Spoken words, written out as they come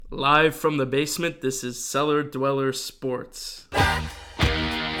Live from the basement, this is Cellar Dweller Sports. Back in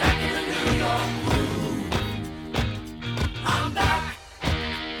the New York groove. I'm back in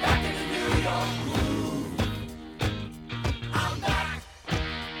the New York groove. I'm back in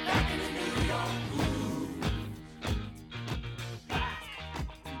the New York groove. Back in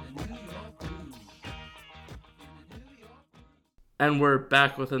the New York groove. And we're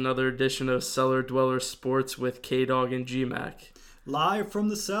back with another edition of Cellar Dweller Sports with K-Dog and G-Mac. Live from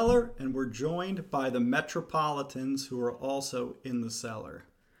the cellar, and we're joined by the Metropolitans, who are also in the cellar.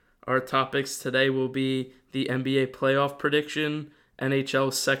 Our topics today will be the NBA playoff prediction,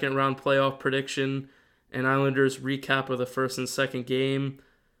 NHL second round playoff prediction, an Islanders recap of the first and second game,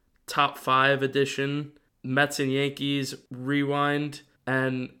 top 5 edition, Mets and Yankees rewind,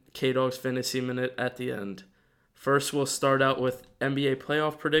 and K-Dog's fantasy minute at the end. First, we'll start out with NBA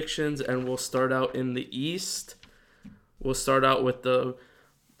playoff predictions, and we'll start out in the East. We'll start out with the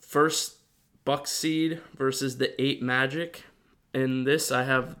first Bucks seed versus the 8 Magic. In this, I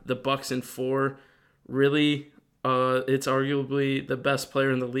have the Bucks in 4. Really, it's arguably the best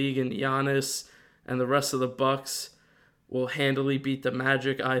player in the league in Giannis, and the rest of the Bucks will handily beat the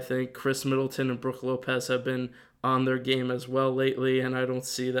Magic, I think. Chris Middleton and Brook Lopez have been on their game as well lately, and I don't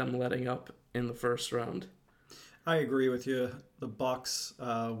see them letting up in the first round. I agree with you. The Bucks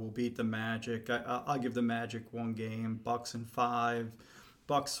will beat the Magic. I'll give the Magic one game. Bucks in 5.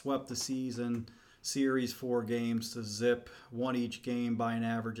 Bucks swept the series 4 games to zip. Won each game by an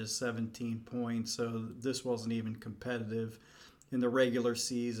average of 17 points. So this wasn't even competitive in the regular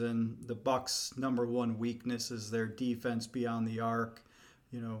season. The Bucks' number one weakness is their defense beyond the arc.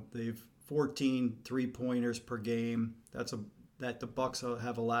 You know, they've 14 3-pointers per game. That the Bucks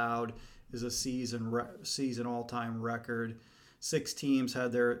have allowed is a season all-time record. 6 teams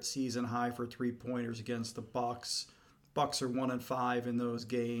had their season high for 3-pointers against the Bucks. Bucks are 1-5 in those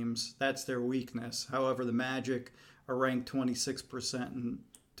games. That's their weakness. However, the Magic are ranked 26% and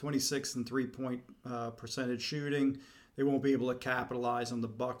 26 in 3-point percentage shooting. They won't be able to capitalize on the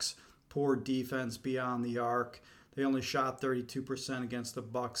Bucks' poor defense beyond the arc. They only shot 32% against the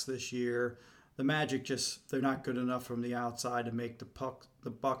Bucks this year. The Magic they're not good enough from the outside to make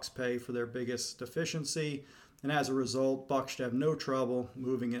the Bucks pay for their biggest deficiency. And as a result, Bucks should have no trouble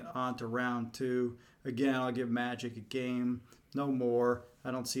moving it on to round 2. Again, I'll give Magic a game, no more.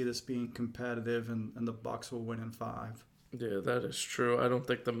 I don't see this being competitive, and the Bucks will win in 5. Yeah, that is true. I don't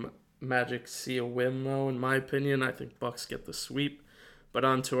think the Magic see a win, though, in my opinion. I think Bucks get the sweep. But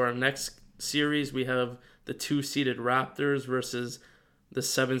on to our next series, we have the 2-seeded Raptors versus the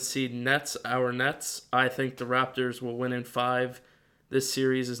 7-seed Nets, our Nets. I think the Raptors will win in 5. This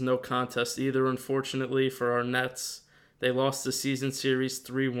series is no contest either, unfortunately, for our Nets. They lost the season series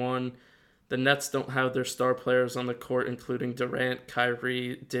 3-1. The Nets don't have their star players on the court, including Durant,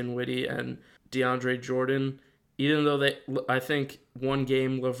 Kyrie, Dinwiddie, and DeAndre Jordan. Even though I think one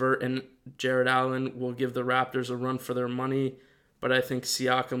game, LeVert and Jared Allen will give the Raptors a run for their money, but I think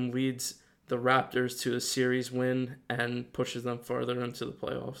Siakam leads the Raptors to a series win and pushes them further into the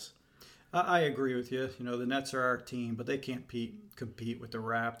playoffs. I agree with you. You know, the Nets are our team, but they can't compete with the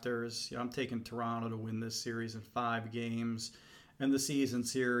Raptors. You know, I'm taking Toronto to win this series in 5 games. And the season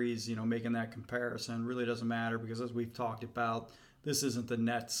series, you know, making that comparison really doesn't matter because, as we've talked about, this isn't the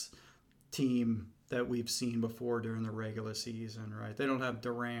Nets team that we've seen before during the regular season, right? They don't have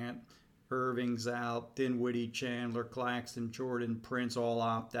Durant, Irving's out, Dinwiddie, Chandler, Claxton, Jordan, Prince all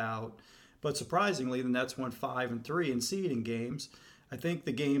opt out. But surprisingly, the Nets went 5-3 in seeding games. I think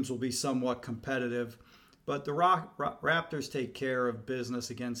the games will be somewhat competitive, but the Raptors take care of business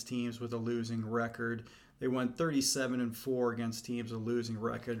against teams with a losing record. They went 37-4 against teams with a losing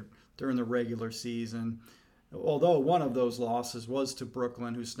record during the regular season. Although one of those losses was to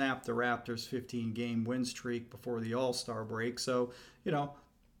Brooklyn, who snapped the Raptors' 15-game win streak before the All-Star break. So, you know,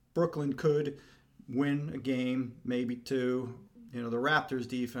 Brooklyn could win a game, maybe 2. You know, the Raptors'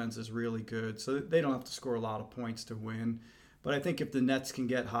 defense is really good, so they don't have to score a lot of points to win. But I think if the Nets can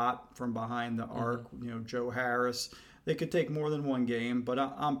get hot from behind the arc, you know, Joe Harris, they could take more than one game. But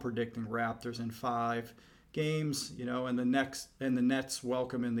I'm predicting Raptors in 5 games, you know, and the Nets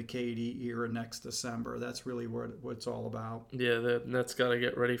welcome in the KD era next December. That's really what it's all about. Yeah, the Nets got to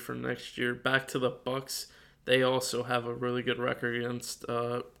get ready for next year. Back to the Bucks. They also have a really good record against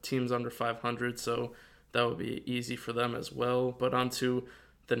teams under 500, so that would be easy for them as well. But on to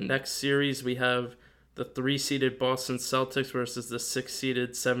the next series, we have the 3-seeded Boston Celtics versus the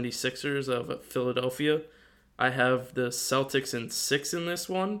 6-seeded 76ers of Philadelphia. I have the Celtics in 6 in this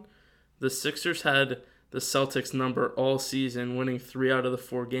one. The Sixers had the Celtics number all season, winning 3 out of the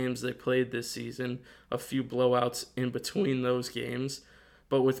 4 games they played this season, a few blowouts in between those games.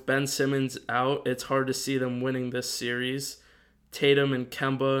 But with Ben Simmons out, it's hard to see them winning this series. Tatum and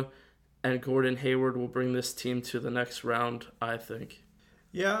Kemba and Gordon Hayward will bring this team to the next round, I think.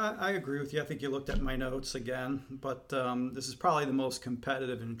 Yeah, I agree with you. I think you looked at my notes again, but this is probably the most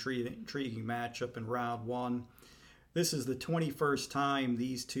competitive and intriguing matchup in round one. This is the 21st time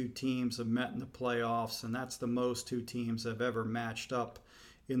these two teams have met in the playoffs, and that's the most two teams have ever matched up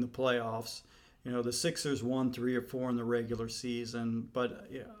in the playoffs. You know, the Sixers won 3 or 4 in the regular season, but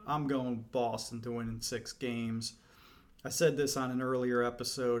yeah, I'm going Boston to win in 6 games. I said this on an earlier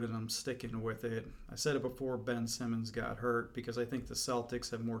episode, and I'm sticking with it. I said it before Ben Simmons got hurt because I think the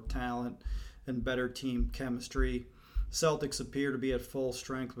Celtics have more talent and better team chemistry. Celtics appear to be at full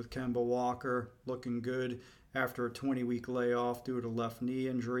strength with Kemba Walker looking good after a 20-week layoff due to left knee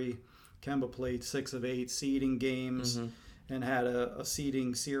injury. Kemba played 6 of 8 seeding games and had a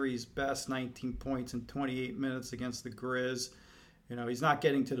seeding series best 19 points in 28 minutes against the Grizz. You know, he's not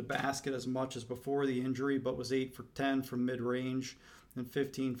getting to the basket as much as before the injury, but was 8 for 10 from mid-range and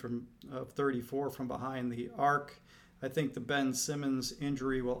 15 from 34 from behind the arc. I think the Ben Simmons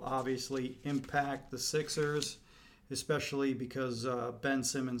injury will obviously impact the Sixers, especially because Ben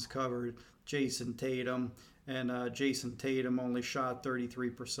Simmons covered Jason Tatum, and Jason Tatum only shot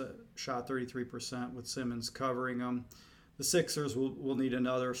 33% with Simmons covering him. The Sixers will need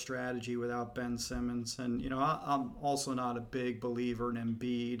another strategy without Ben Simmons. And, you know, I'm also not a big believer in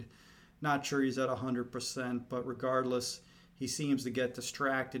Embiid. Not sure he's at 100%, but regardless, he seems to get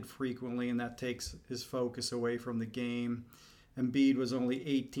distracted frequently, and that takes his focus away from the game. Embiid was only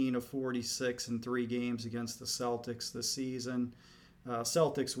 18 of 46 in 3 games against the Celtics this season.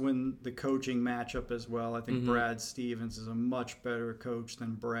 Celtics win the coaching matchup as well. I think Brad Stevens is a much better coach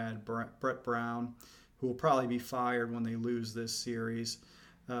than Brett Brown, who will probably be fired when they lose this series.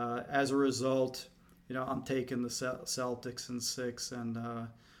 As a result, you know, I'm taking the Celtics in 6, and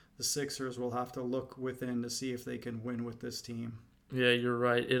the Sixers will have to look within to see if they can win with this team. Yeah, you're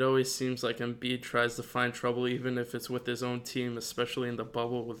right. It always seems like Embiid tries to find trouble, even if it's with his own team, especially in the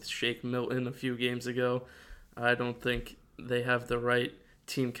bubble with Shake Milton a few games ago. I don't think they have the right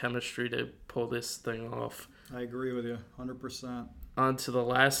team chemistry to pull this thing off. I agree with you, 100%. On to the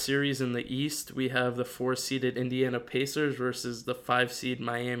last series in the East, we have the 4-seeded Indiana Pacers versus the 5-seed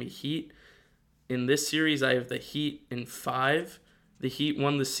Miami Heat. In this series, I have the Heat in 5. The Heat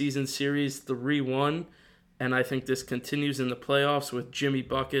won the season series 3-1, and I think this continues in the playoffs with Jimmy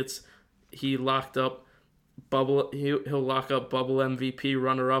Buckets. He'll lock up bubble MVP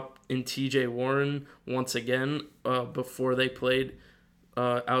runner-up in TJ Warren once again before they played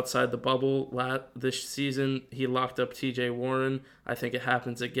outside the bubble this season. He locked up TJ Warren. I think it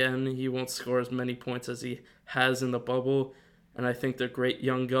happens again. He won't score as many points as he has in the bubble. And I think the great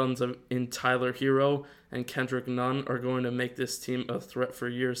young guns in Tyler Hero and Kendrick Nunn are going to make this team a threat for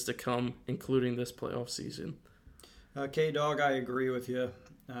years to come, including this playoff season. K-Dog, I agree with you.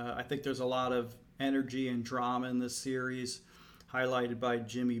 I think there's a lot of energy and drama in this series, highlighted by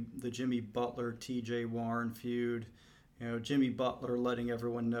the Jimmy Butler, TJ Warren feud. You know, Jimmy Butler letting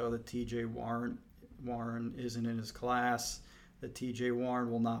everyone know that TJ Warren isn't in his class, that TJ Warren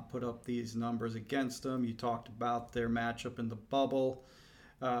will not put up these numbers against him. You talked about their matchup in the bubble.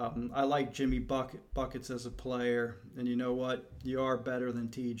 I like Jimmy Buckets as a player, and you know what? You are better than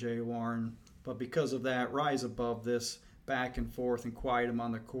TJ Warren, but because of that, rise above this back and forth and quiet him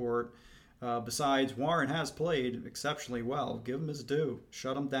on the court. Besides, Warren has played exceptionally well. Give him his due.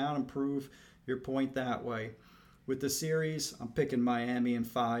 Shut him down and prove your point that way. With the series, I'm picking Miami in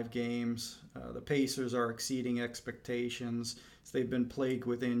 5 games. The Pacers are exceeding expectations. They've been plagued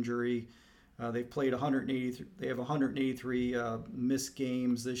with injury. They've played 183. They have 183 missed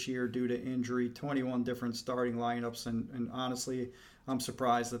games this year due to injury. 21 different starting lineups, and honestly, I'm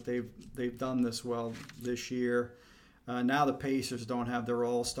surprised that they've done this well this year. Now the Pacers don't have their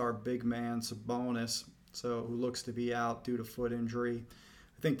all-star big man Sabonis, who looks to be out due to foot injury.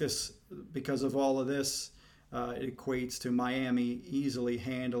 I think because of all of this, it equates to Miami easily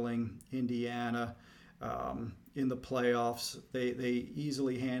handling Indiana in the playoffs. They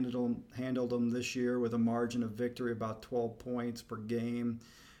easily handled them this year with a margin of victory about 12 points per game.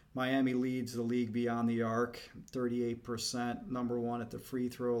 Miami leads the league beyond the arc, 38%, number 1 at the free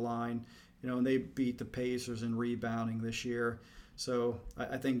throw line. You know, and they beat the Pacers in rebounding this year. So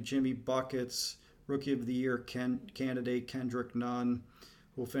I think Jimmy Buckets, Rookie of the Year candidate Kendrick Nunn,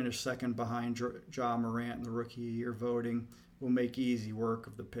 who will finish second behind Ja Morant in the Rookie of the Year voting, will make easy work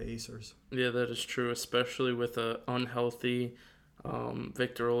of the Pacers. Yeah, that is true, especially with an unhealthy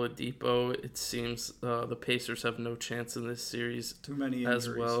Victor Oladipo. It seems the Pacers have no chance in this series. Too many injuries.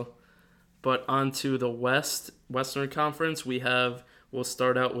 As well. But on to the Western Conference, we have We'll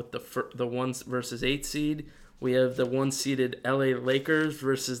start out with the 1 versus 8 seed. We have the 1-seeded LA Lakers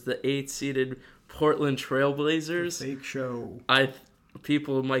versus the 8-seeded Portland Trailblazers. Fake show.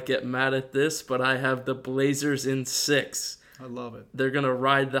 People might get mad at this, but I have the Blazers in 6. I love it. They're going to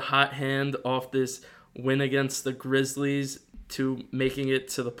ride the hot hand off this win against the Grizzlies to making it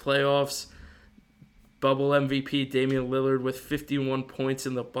to the playoffs. Bubble MVP Damian Lillard with 51 points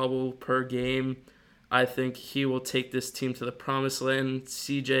in the bubble per game. I think he will take this team to the promised land.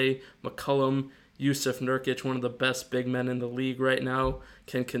 CJ McCollum, Yusuf Nurkic, one of the best big men in the league right now,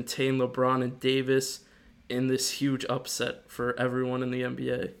 can contain LeBron and Davis in this huge upset for everyone in the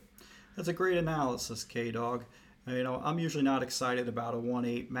NBA. That's a great analysis, K-Dog. I'm usually not excited about a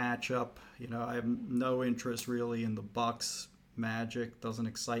 1-8 matchup. I have no interest really in the Bucks. Magic doesn't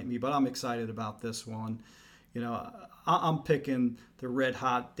excite me, but I'm excited about this one. I'm picking the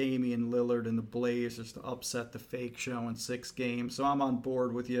red-hot Damian Lillard and the Blazers to upset the fake show in 6 games, so I'm on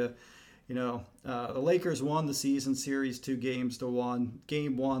board with you. The Lakers won the season series 2-1.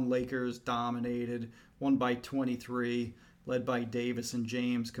 Game 1, Lakers dominated, won by 23, led by Davis and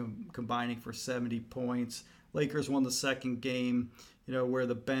James combining for 70 points. Lakers won the second game, where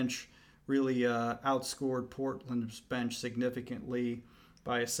the bench really outscored Portland's bench significantly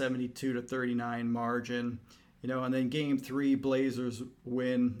by a 72-39 margin. And then Game 3, Blazers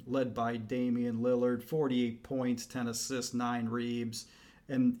win, led by Damian Lillard, 48 points, 10 assists, 9 rebounds.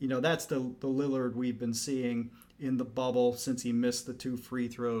 And, that's the Lillard we've been seeing in the bubble since he missed the 2 free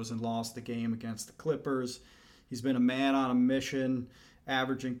throws and lost the game against the Clippers. He's been a man on a mission,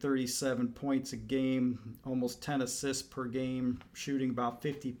 averaging 37 points a game, almost 10 assists per game, shooting about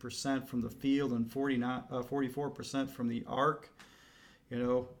 50% from the field and 44% from the arc.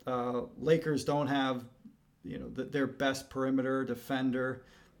 Lakers don't have, their best perimeter defender,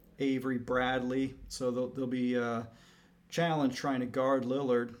 Avery Bradley, so they'll be challenged trying to guard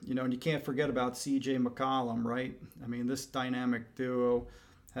Lillard. And you can't forget about C.J. McCollum, right? This dynamic duo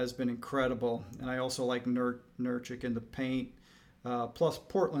has been incredible, and I also like Nurkic in the paint. Plus,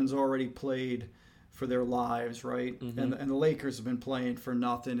 Portland's already played for their lives, right? Mm-hmm. And the Lakers have been playing for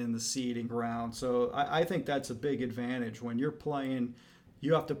nothing in the seeding round. So I think that's a big advantage. When you're playing,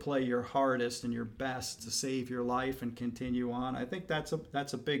 you have to play your hardest and your best to save your life and continue on. I think that's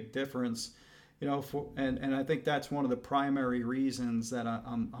a big difference, and I think that's one of the primary reasons that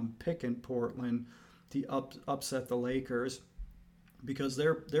I'm picking Portland to upset the Lakers, because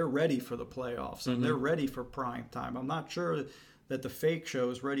they're ready for the playoffs and they're ready for prime time. I'm not sure that the fake show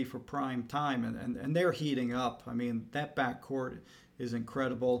is ready for prime time, and they're heating up. That backcourt is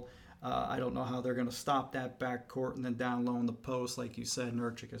incredible. I don't know how they're going to stop that backcourt, and then down low in the post, like you said,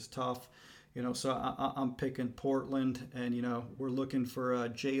 Nurkic is tough. So I'm picking Portland, and we're looking for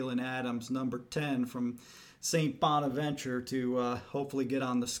Jalen Adams, number 10 from St. Bonaventure, to hopefully get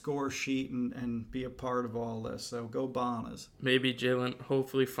on the score sheet and be a part of all this. So go Bonas. Maybe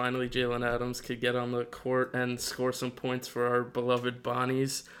finally Jalen Adams could get on the court and score some points for our beloved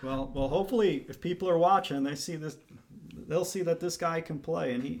Bonnies. Well, hopefully if people are watching, they see this, they'll see that this guy can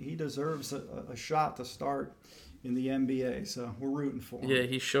play, and he deserves a shot to start in the NBA, so we're rooting for him. Yeah,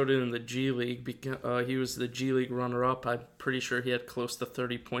 he showed it in the G League. He was the G League runner-up. I'm pretty sure he had close to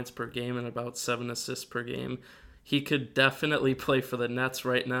 30 points per game and about 7 assists per game. He could definitely play for the Nets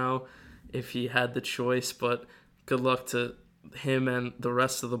right now if he had the choice, but good luck to him and the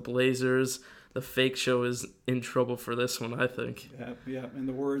rest of the Blazers. The fake show is in trouble for this one, I think. Yeah. In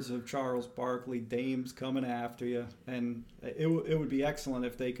the words of Charles Barkley, Dame's coming after you. And it would be excellent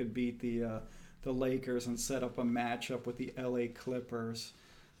if they could beat the Lakers and set up a matchup with the LA Clippers.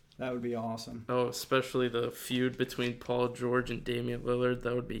 That would be awesome. Oh, especially the feud between Paul George and Damian Lillard.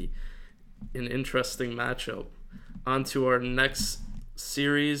 That would be an interesting matchup. On to our next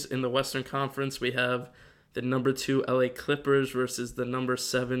series in the Western Conference. We have the number 2 LA Clippers versus the number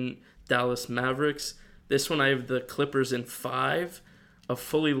 7 Dallas Mavericks. This one I have the Clippers in 5. A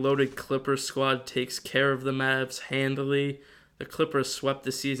fully loaded Clippers squad takes care of the Mavs handily. The Clippers swept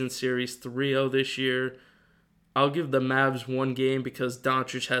the season series 3-0 this year. I'll give the Mavs one game because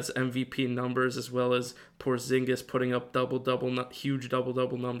Doncic has MVP numbers, as well as Porzingis putting up huge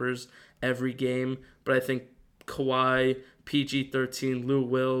double-double numbers every game. But I think Kawhi, PG-13, Lou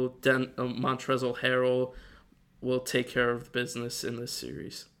Will, Montrezl Harrell will take care of business in this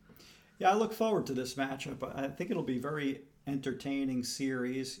series. Yeah, I look forward to this matchup. I think it'll be a very entertaining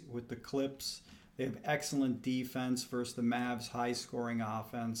series with the Clips. They have excellent defense versus the Mavs' high-scoring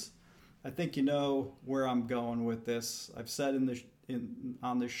offense. I think you know where I'm going with this. I've said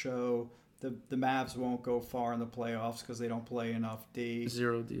on the show the Mavs won't go far in the playoffs because they don't play enough D.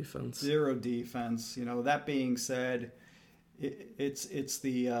 Zero defense. That being said, it's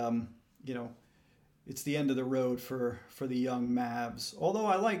the it's the end of the road for the young Mavs. Although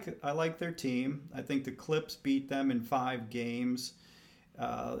I like their team. I think the Clips beat them in 5 games.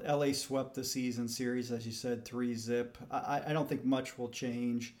 LA swept the season series, as you said, 3-zip. I don't think much will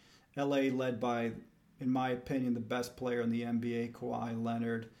change. LA led by, in my opinion, the best player in the NBA, Kawhi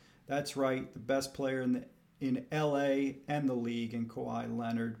Leonard. That's right, the best player in LA and the league in Kawhi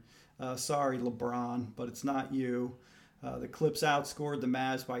Leonard. Sorry, LeBron, but it's not you. The Clips outscored the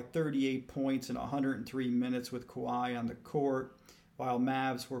Mavs by 38 points in 103 minutes with Kawhi on the court, while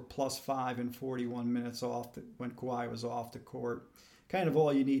Mavs were +5 in 41 minutes when Kawhi was off the court. Kind of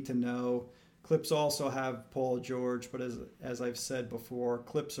all you need to know. Clips also have Paul George, but as I've said before,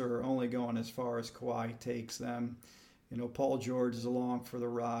 Clips are only going as far as Kawhi takes them. Paul George is along for the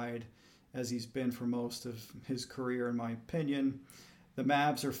ride, as he's been for most of his career, in my opinion. The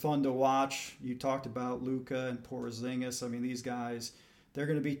Mavs are fun to watch. You talked about Luka and Porzingis. I mean, these guys, they're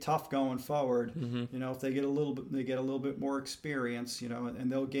going to be tough going forward. Mm-hmm. If they get a little bit more experience,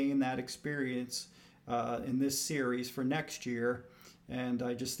 and they'll gain that experience in this series for next year. And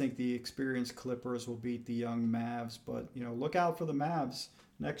I just think the experienced Clippers will beat the young Mavs. But look out for the Mavs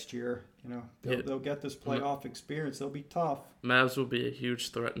next year. They'll get this playoff experience. They'll be tough. Mavs will be a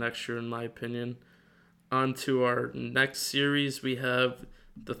huge threat next year, in my opinion. On to our next series, we have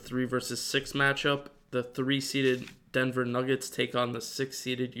the 3 versus 6 matchup. The 3-seeded Denver Nuggets take on the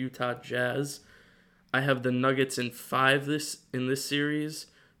 6-seeded Utah Jazz. I have the Nuggets in 5 in this series.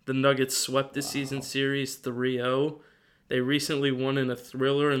 The Nuggets swept the season series 3-0. They recently won in a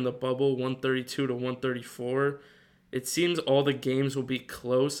thriller in the bubble, 132-134. It seems all the games will be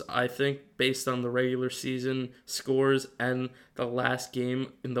close, I think, based on the regular season scores and the last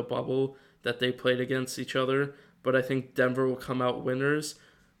game in the bubble that they played against each other. But I think Denver will come out winners.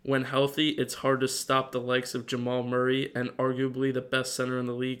 When healthy, it's hard to stop the likes of Jamal Murray and arguably the best center in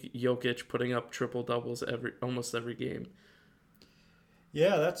the league, Jokic, putting up triple-doubles almost every game.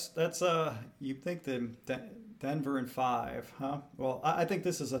 Yeah, that's you think Denver in 5, huh? Well, I think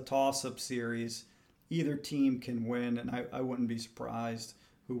this is a toss-up series. Either team can win, and I wouldn't be surprised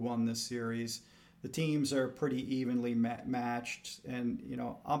who won this series. The teams are pretty evenly matched, and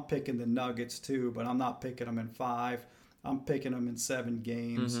I'm picking the Nuggets too, but I'm not picking them in 5. I'm picking them in 7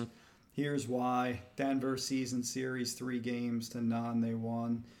 games. Mm-hmm. Here's why. Denver season series 3-0 they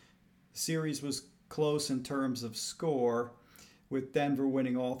won. The series was close in terms of score, with Denver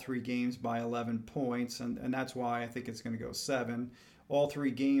winning all 3 games by 11 points, and that's why I think it's going to go 7. All 3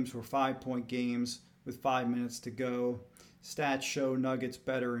 games were 5-point games with 5 minutes to go. Stats show Nuggets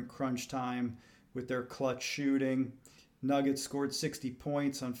better in crunch time with their clutch shooting. Nuggets scored 60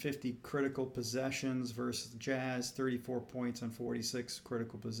 points on 50 critical possessions versus Jazz 34 points on 46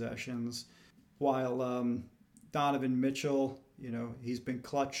 critical possessions. While Donovan Mitchell, he's been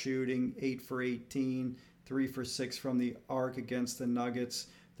clutch shooting, 8 for 18, 3 for 6 from the arc against the Nuggets.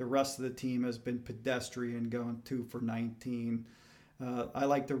 The rest of the team has been pedestrian, going 2 for 19. I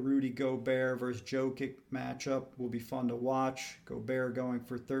like the Rudy Gobert versus Jokic matchup. Will be fun to watch. Gobert going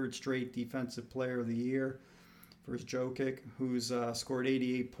for 3rd straight Defensive Player of the Year versus Jokic, who's scored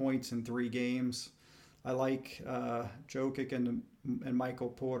 88 points in 3 games. I like Jokic and Michael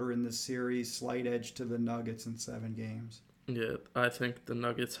Porter in this series. Slight edge to the Nuggets in 7 games. Yeah, I think the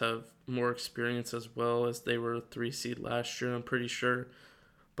Nuggets have more experience as well, as they were a 3-seed last year, I'm pretty sure.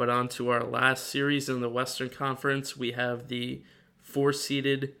 But on to our last series in the Western Conference, we have the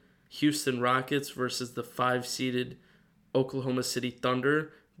 4-seeded Houston Rockets versus the 5-seeded Oklahoma City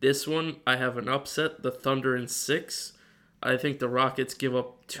Thunder. This one, I have an upset, the Thunder in 6. I think the Rockets give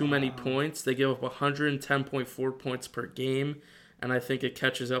up too many points. They give up 110.4 points per game, and I think it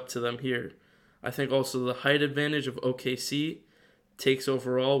catches up to them here. I think also the height advantage of OKC takes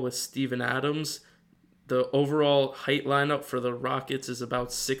overall with Steven Adams. The overall height lineup for the Rockets is about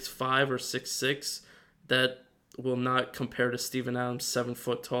 6'5" or 6'6". That will not compare to Steven Adams, 7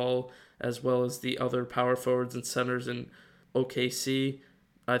 foot tall, as well as the other power forwards and centers in OKC.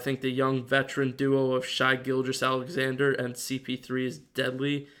 I think the young veteran duo of Shai Gilgeous-Alexander and CP3 is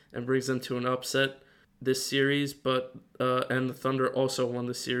deadly and brings them to an upset this series, and the Thunder also won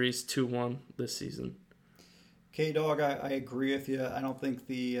the series 2-1 this season. K-Dog, I agree with you. I don't think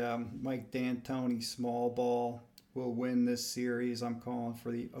the Mike D'Antoni small ball will win this series. I'm calling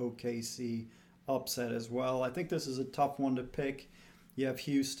for the OKC upset as well. I think this is a tough one to pick. You have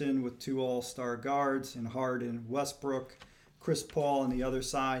Houston with 2 all-star guards in Harden and Westbrook. Chris Paul on the other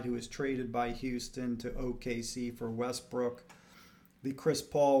side, who was traded by Houston to OKC for Westbrook. The Chris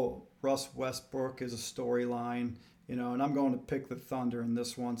Paul, Russ Westbrook is a storyline, and I'm going to pick the Thunder in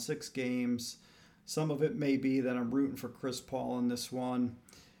this one. 6 games, Some of it may be that I'm rooting for Chris Paul in this one.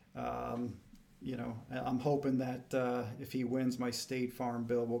 I'm hoping that if he wins, my State Farm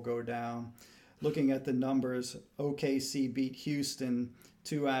bill will go down. Looking at the numbers, OKC beat Houston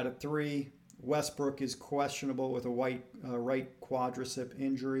 2 out of 3. Westbrook is questionable with a right quadricep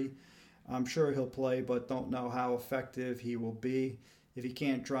injury. I'm sure he'll play, but don't know how effective he will be. If he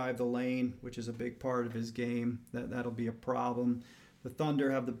can't drive the lane, which is a big part of his game, that'll be a problem. The Thunder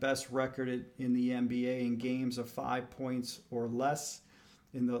have the best record in the NBA in games of 5 points or less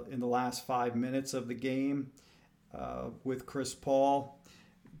in the last 5 minutes of the game. With Chris Paul,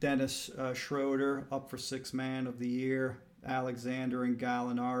 Dennis Schroeder up for Sixth Man of the Year. Alexander and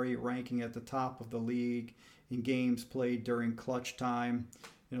Gallinari ranking at the top of the league in games played during clutch time.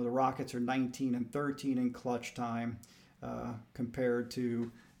 The Rockets are 19 and 13 in clutch time compared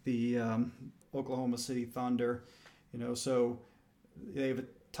to the Oklahoma City Thunder. So they have a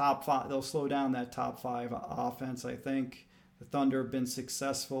top five. They'll slow down that top five offense, I think. The Thunder have been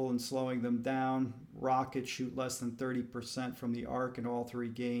successful in slowing them down. Rockets shoot less than 30% from the arc in all 3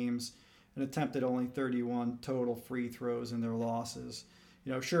 games and attempted only 31 total free throws in their losses.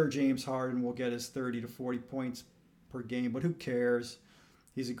 Sure, James Harden will get his 30 to 40 points per game, but who cares?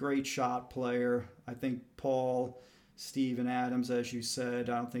 He's a great shot player. I think Paul, Steven Adams, as you said,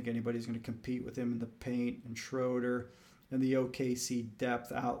 I don't think anybody's going to compete with him in the paint. And Schroeder and the OKC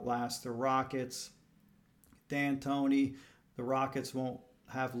depth outlast the Rockets. D'Antoni, the Rockets won't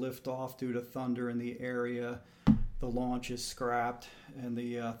have liftoff due to Thunder in the area. The launch is scrapped, and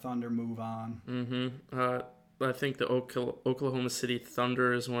the Thunder move on. I think the Oklahoma City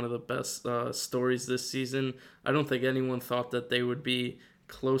Thunder is one of the best stories this season. I don't think anyone thought that they would be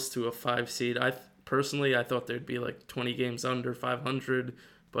close to a 5 seed. Personally, I thought they'd be like 20 games under 500,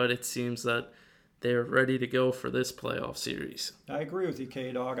 but it seems that they're ready to go for this playoff series. I agree with you,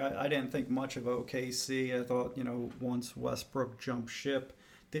 K-Dog. I didn't think much of OKC. I thought, once Westbrook jumped ship,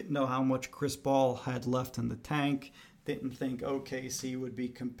 didn't know how much Chris Paul had left in the tank. Didn't think OKC would be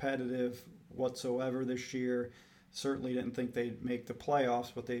competitive whatsoever this year. Certainly didn't think they'd make the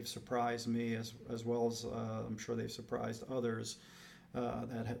playoffs, but they've surprised me as well as I'm sure they've surprised others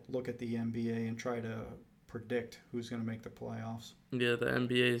that look at the NBA and try to predict who's going to make the playoffs. Yeah, the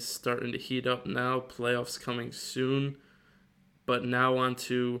NBA is starting to heat up now. Playoffs coming soon. But now on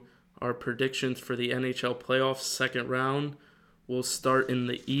to our predictions for the NHL playoffs second round. We'll start in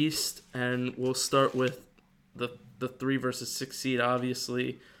the East, and we'll start with the 3 versus 6 seed,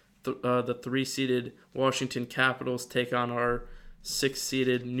 obviously. The 3-seeded Washington Capitals take on our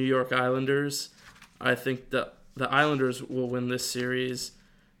 6-seeded New York Islanders. I think the Islanders will win this series.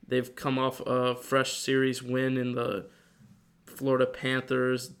 They've come off a fresh series win in the Florida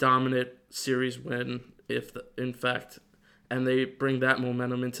Panthers, dominant series win, and they bring that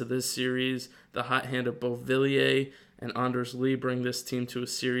momentum into this series. The hot hand of both Villiers and Anders Lee bring this team to a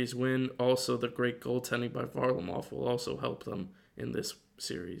series win. Also, the great goaltending by Varlamov will also help them in this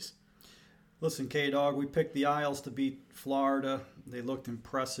series. Listen, K-Dog, we picked the Isles to beat Florida. They looked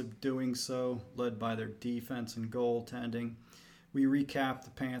impressive doing so, led by their defense and goaltending. We recapped the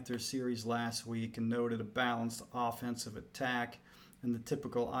Panthers series last week and noted a balanced offensive attack and the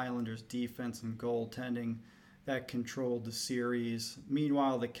typical Islanders defense and goaltending that controlled the series.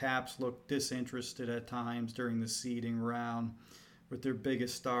 Meanwhile, the Caps looked disinterested at times during the seeding round, with their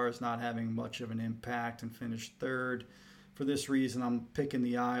biggest stars not having much of an impact, and finished third. For this reason, I'm picking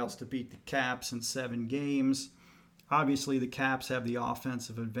the Isles to beat the Caps in 7 games. Obviously, the Caps have the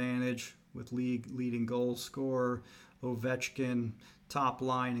offensive advantage with league-leading goal scorer Ovechkin, top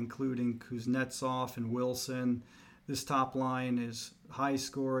line including Kuznetsov and Wilson. This top line is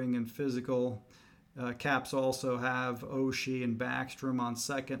high-scoring and physical. Caps also have Oshie and Backstrom on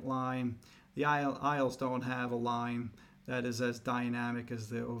second line. The Isles don't have a line that is as dynamic as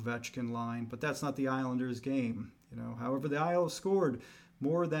the Ovechkin line, but that's not the Islanders' game. However, the Isles scored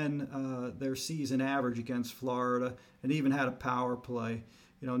more than their season average against Florida and even had a power play.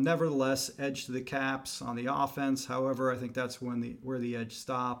 Nevertheless, edge to the Caps on the offense. However, I think that's where the edge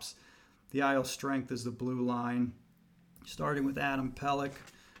stops. The Isles' strength is the blue line, starting with Adam Pelech,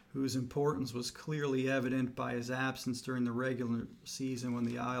 whose importance was clearly evident by his absence during the regular season when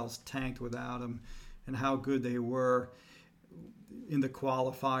the Isles tanked without him, and how good they were in the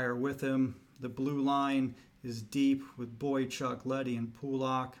qualifier with him. The blue line is deep with Boychuk, Leddy, and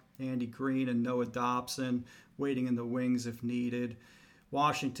Pulak, Andy Green, and Noah Dobson waiting in the wings if needed.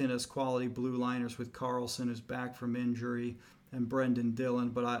 Washington has quality blue liners with Carlson, who's back from injury, and Brendan Dillon,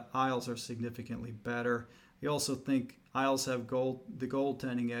 but Isles are significantly better. I also think Isles have the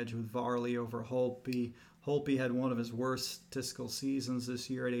goaltending edge with Varley over Holtby. Holtby had one of his worst statistical seasons this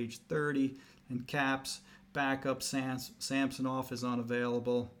year at age 30, and Caps backup Samsonov is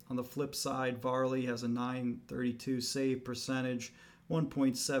unavailable. On the flip side, Varley has a .932 save percentage,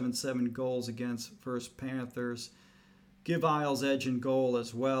 1.77 goals against versus Panthers. Give Isles edge in goal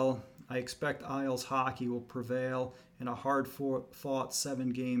as well. I expect Isles hockey will prevail in a hard-fought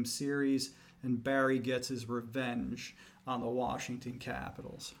 7-game series, and Barry gets his revenge on the Washington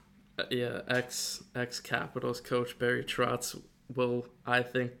Capitals. Yeah, ex Capitals coach Barry Trotz will, I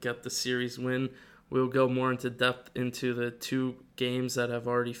think, get the series win. We'll go more into depth into the 2 games that have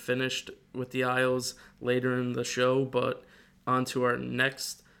already finished with the Isles later in the show, but on to our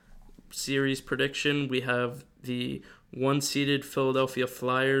next series prediction. We have the 1-seeded Philadelphia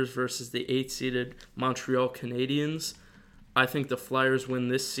Flyers versus the 8-seeded Montreal Canadiens. I think the Flyers win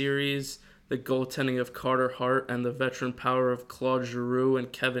this series. The goaltending of Carter Hart and the veteran power of Claude Giroux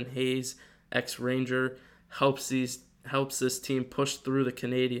and Kevin Hayes, ex-Ranger, helps this team push through the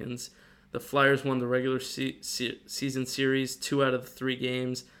Canadiens. The Flyers won the regular season series 2 out of the 3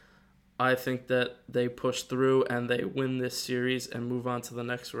 games. I think that they push through and they win this series and move on to the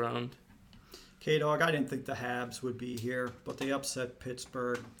next round. K-Dog, I didn't think the Habs would be here, but they upset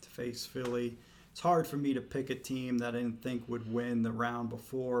Pittsburgh to face Philly. It's hard for me to pick a team that I didn't think would win the round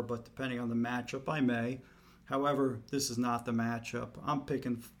before, but depending on the matchup, I may. However, this is not the matchup. I'm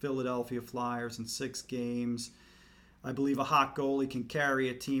picking Philadelphia Flyers in 6 games. I believe a hot goalie can carry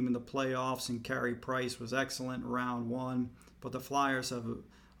a team in the playoffs, and Carey Price was excellent in round 1, but the Flyers have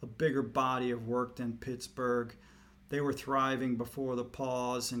a bigger body of work than Pittsburgh. They were thriving before the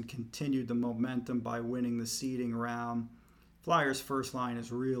pause and continued the momentum by winning the seeding round. Flyers' first line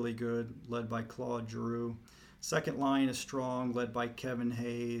is really good, led by Claude Giroux. Second line is strong, led by Kevin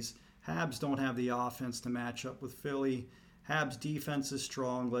Hayes. Habs don't have the offense to match up with Philly. Habs' defense is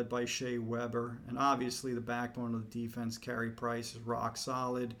strong, led by Shea Weber. And obviously the backbone of the defense, Carey Price, is rock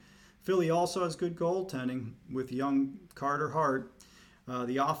solid. Philly also has good goaltending with young Carter Hart.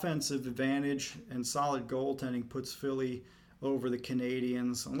 The offensive advantage and solid goaltending puts Philly over the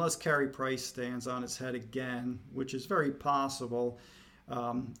Canadiens, unless Carey Price stands on his head again, which is very possible.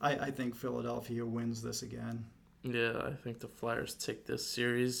 I think Philadelphia wins this again. Yeah, I think the Flyers take this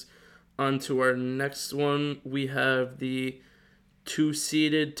series. On to our next one, we have the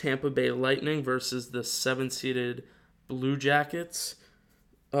 2-seeded Tampa Bay Lightning versus the 7-seeded Blue Jackets.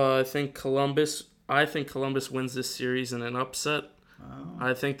 I think Columbus wins this series in an upset. Oh.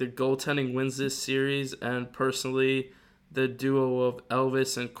 I think the goaltending wins this series, and personally, the duo of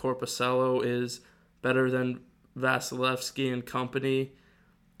Elvis and Korpisalo is better than Vasilevsky and company.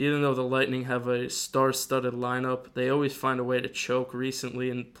 Even though the Lightning have a star-studded lineup, they always find a way to choke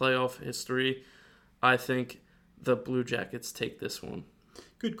recently in playoff history. I think the Blue Jackets take this one.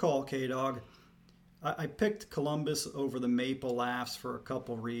 Good call, K-Dog. I picked Columbus over the Maple Laughs for a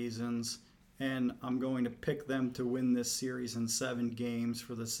couple reasons, and I'm going to pick them to win this series in 7 games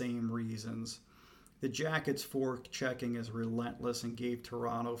for the same reasons. The Jackets' forechecking is relentless and gave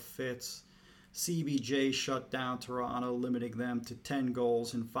Toronto fits. CBJ shut down Toronto, limiting them to 10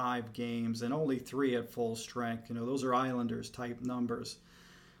 goals in 5 games and only 3 at full strength. Those are Islanders-type numbers.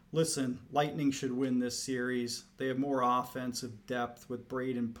 Listen, Lightning should win this series. They have more offensive depth with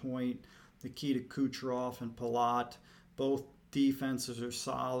Braden Point, Nikita Kucherov, and Palat. Both defenses are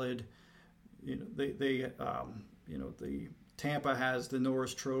solid. The Tampa has the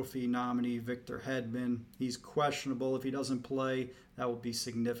Norris Trophy nominee Victor Hedman. He's questionable. If he doesn't play, that will be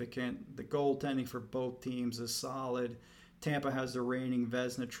significant. The goaltending for both teams is solid. Tampa has the reigning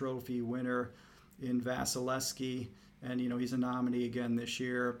Vezina Trophy winner in Vasilevsky, and he's a nominee again this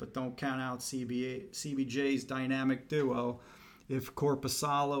year. But don't count out CBJ's dynamic duo. If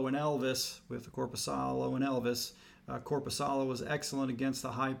Korpisalo and Elvis, Korpisalo was excellent against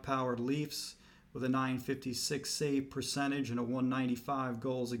the high-powered Leafs with a .956 save percentage and a .195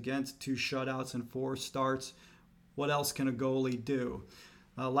 goals against, 2 shutouts and 4 starts. What else can a goalie do?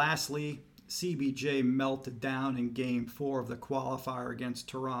 Lastly, CBJ melted down in Game 4 of the qualifier against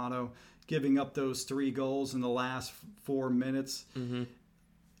Toronto, giving up those 3 goals in the last 4 minutes. Mm-hmm.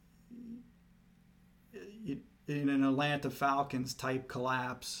 In an Atlanta Falcons type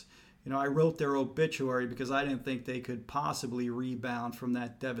collapse. I wrote their obituary because I didn't think they could possibly rebound from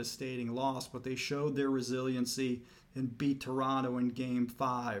that devastating loss, but they showed their resiliency and beat Toronto in Game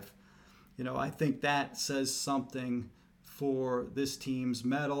 5. I think that says something for this team's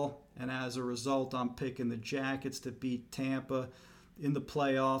mettle, and as a result, I'm picking the Jackets to beat Tampa in the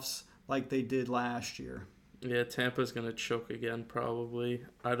playoffs like they did last year. Yeah, Tampa's going to choke again probably.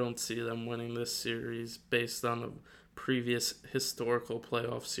 I don't see them winning this series based on the previous historical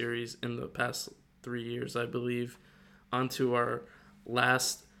playoff series in the past 3 years, I believe. On to our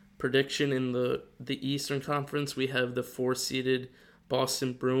last prediction in the Eastern Conference, we have the 4-seeded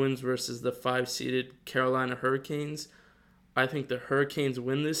Boston Bruins versus the 5-seeded Carolina Hurricanes. I think the Hurricanes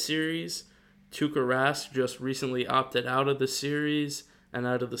win this series. Tuukka Rask just recently opted out of the series and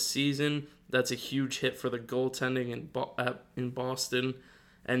out of the season. That's a huge hit for the goaltending in Boston.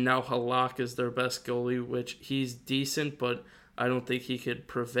 And now Halak is their best goalie, which he's decent, but I don't think he could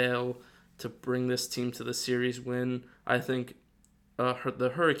prevail to bring this team to the series win. I think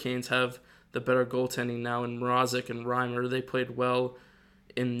the Hurricanes have the better goaltending now in Mrazek and Reimer. They played well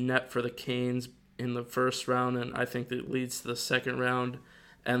in net for the Canes in the first round, and I think that leads to the second round.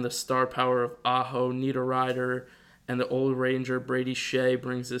 And the star power of Aho, Niederreiter, and the old Ranger Brady Shea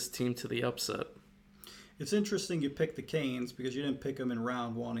brings this team to the upset. It's interesting you picked the Canes because you didn't pick them in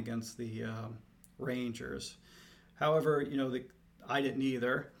round one against the Rangers. However, I didn't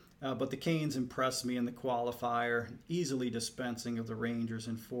either. But the Canes impressed me in the qualifier, easily dispensing of the Rangers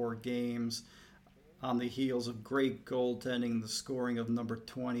in 4 games on the heels of great goaltending and the scoring of number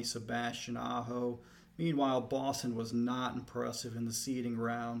 20, Sebastian Aho. Meanwhile, Boston was not impressive in the seeding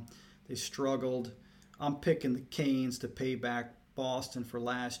round. They struggled. I'm picking the Canes to pay back Boston for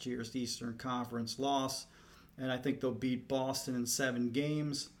last year's Eastern Conference loss, and I think they'll beat Boston in 7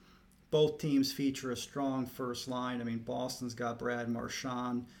 games. Both teams feature a strong first line. I mean, Boston's got Brad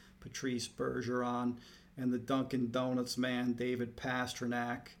Marchand, Patrice Bergeron, and the Dunkin' Donuts man, David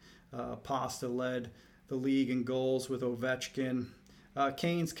Pastrnak. Pasta led the league in goals with Ovechkin.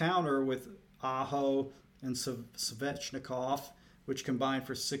 Canes counter with Aho and Svechnikov, which combined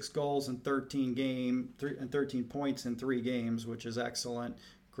for 6 goals and 13 points in 3 games, which is excellent.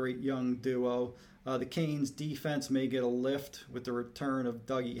 Great young duo. The Canes defense may get a lift with the return of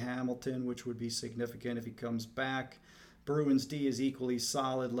Dougie Hamilton, which would be significant if he comes back. Bruins D is equally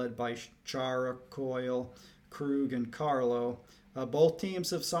solid, led by Chara, Coyle, Krug, and Carlo. Both teams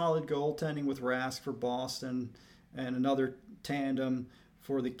have solid goaltending with Rask for Boston, and another tandem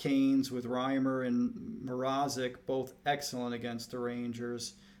for the Canes with Reimer and Mrazek, both excellent against the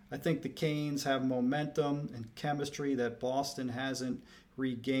Rangers. I think the Canes have momentum and chemistry that Boston hasn't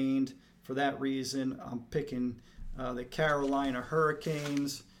regained. For that reason, I'm picking the Carolina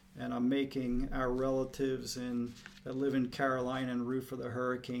Hurricanes, and I'm making our relatives that live in Carolina and root for the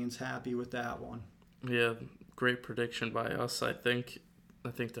Hurricanes happy with that one. Yeah, great prediction by us. I think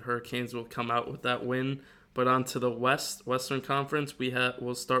the Hurricanes will come out with that win. But on to the Western Conference,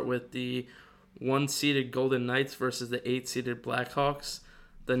 we'll start with the 1-seeded Golden Knights versus the 8-seeded Blackhawks.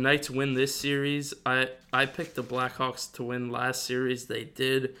 The Knights win this series. I picked the Blackhawks to win last series. They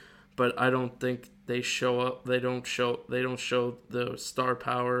did, but I don't think they show up. They don't show the star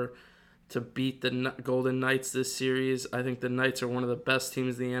power to beat the Golden Knights this series. I think the Knights are one of the best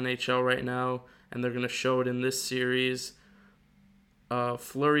teams in the NHL right now, and they're going to show it in this series.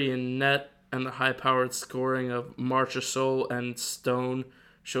 Fleury in net and the high-powered scoring of Marchessault and Stone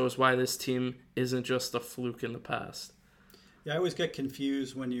shows why this team isn't just a fluke in the past. Yeah, I always get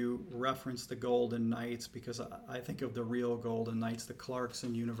confused when you reference the Golden Knights because I think of the real Golden Knights, the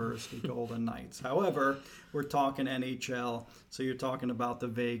Clarkson University Golden Knights. However, we're talking NHL, so you're talking about the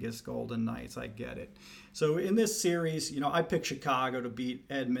Vegas Golden Knights. I get it. So in this series, I picked Chicago to beat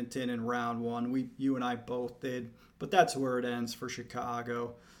Edmonton in round 1. You and I both did, but that's where it ends for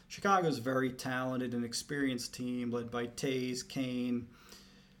Chicago. Chicago's a very talented and experienced team led by Taves, Kane,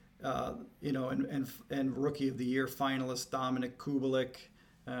 and Rookie of the Year finalist Dominic Kubalik.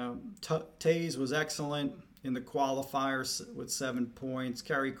 Taves was excellent in the qualifiers with 7 points.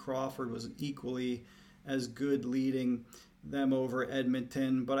 Carey Crawford was equally as good leading them over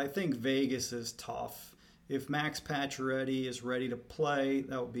Edmonton, but I think Vegas is tough. If Max Pacioretty is ready to play,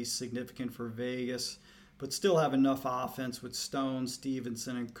 that would be significant for Vegas, but still have enough offense with Stone,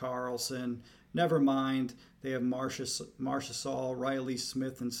 Stevenson, and Carlson. Never mind, they have Marchessault, Riley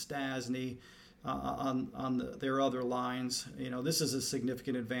Smith, and Stasny on their other lines. This is a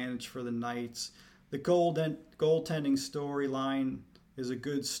significant advantage for the Knights. The goaltending storyline is a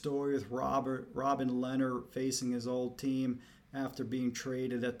good story with Robin Lehner facing his old team after being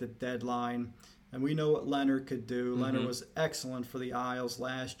traded at the deadline. And we know what Lehner could do. Mm-hmm. Lehner was excellent for the Isles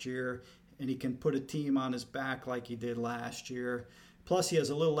last year, and he can put a team on his back like he did last year. Plus, he has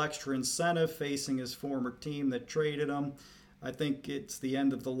a little extra incentive facing his former team that traded him. I think it's the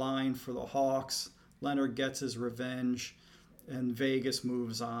end of the line for the Hawks. Lehner gets his revenge, and Vegas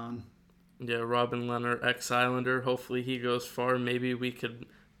moves on. Yeah, Robin Lehner, ex-Islander. Hopefully he goes far. Maybe we could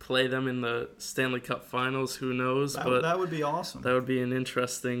play them in the Stanley Cup Finals. Who knows? That would be awesome. That would be an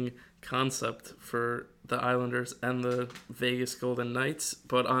interesting concept for the Islanders and the Vegas Golden Knights.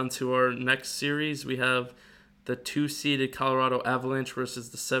 But on to our next series, we have the 2-seeded Colorado Avalanche versus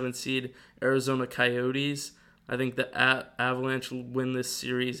the 7-seed Arizona Coyotes. I think the Avalanche will win this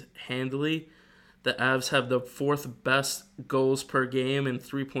series handily. The Avs have the 4th best goals per game and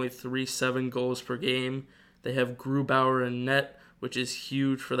 3.37 goals per game. They have Grubauer in net, which is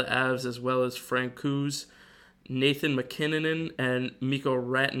huge for the Avs, as well as Francouz. Nathan McKinnon and Mikko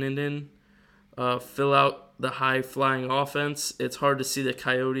Rantanen fill out the high-flying offense. It's hard to see the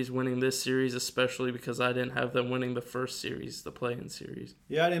Coyotes winning this series, especially because I didn't have them winning the first series, the play-in series.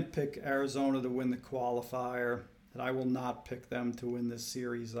 Yeah, I didn't pick Arizona to win the qualifier, and I will not pick them to win this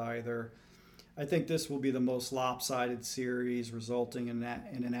series either. I think this will be the most lopsided series, resulting in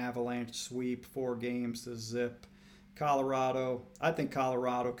an Avalanche sweep, 4 games to zip. I think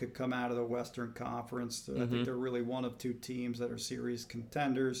Colorado could come out of the Western Conference. I think they're really one of 2 teams that are series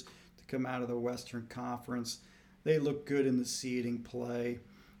contenders to come out of the Western Conference. They look good in the seeding play.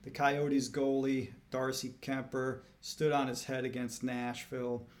 The Coyotes goalie, Darcy Kemper, stood on his head against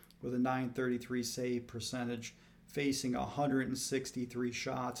Nashville with a .933 save percentage, facing 163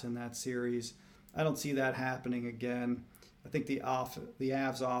 shots in that series. I don't see that happening again. I think the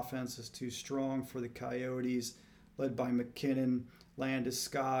Avs offense is too strong for the Coyotes, led by McKinnon,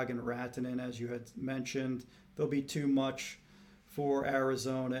 Landeskog, and Rantanen, as you had mentioned. There'll be too much for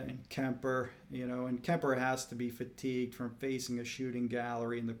Arizona and Kemper, and Kemper has to be fatigued from facing a shooting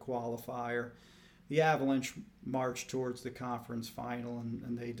gallery in the qualifier. The Avalanche march towards the conference final,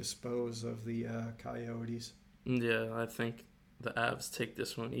 and they dispose of the Coyotes. Yeah, I think the Avs take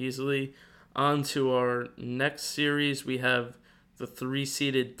this one easily. On to our next series, we have the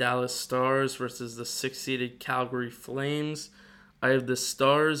 3-seeded Dallas Stars versus the 6-seeded Calgary Flames. I have the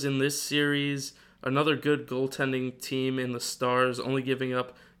Stars in this series. Another good goaltending team in the Stars, only giving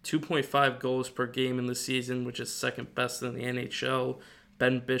up 2.5 goals per game in the season, which is second best in the NHL.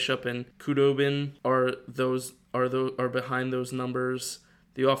 Ben Bishop and Khudobin are behind those numbers.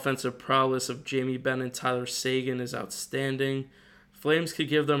 The offensive prowess of Jamie Benn and Tyler Seguin is outstanding. Flames could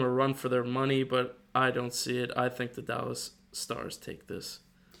give them a run for their money, but I don't see it. I think the Dallas Stars take this.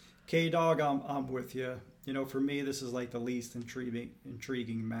 K-Dog, I'm with you. For me, this is like the least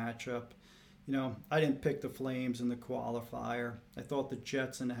intriguing matchup. I didn't pick the Flames in the qualifier. I thought the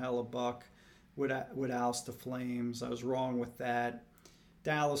Jets and Hellebuck would oust the Flames. I was wrong with that.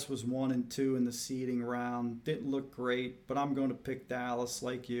 Dallas was 1-2 in the seeding round. Didn't look great, but I'm going to pick Dallas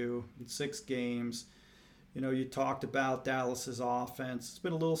like you in 6 games. You talked about Dallas's offense. It's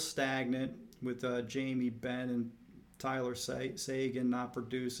been a little stagnant with Jamie Benn and Tyler Seguin not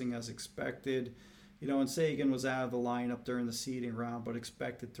producing as expected. And Seguin was out of the lineup during the seeding round, but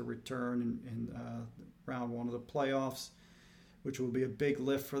expected to return in round 1 of the playoffs, which will be a big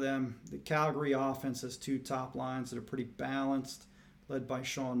lift for them. The Calgary offense has 2 top lines that are pretty balanced, led by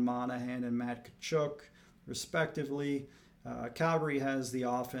Sean Monahan and Matt Tkachuk, respectively. Calgary has the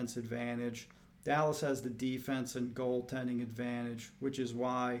offense advantage. Dallas has the defense and goaltending advantage, which is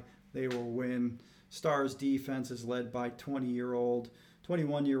why they will win. Stars defense is led by 21-year-old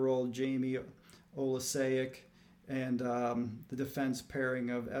Jamie Olesaik, and the defense pairing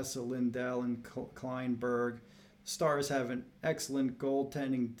of Esa Lindell and Kleinberg. Stars have an excellent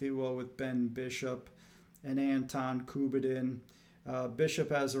goaltending duo with Ben Bishop and Anton Kubadin.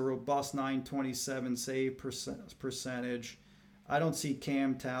 Bishop has a robust .927 save percentage. I don't see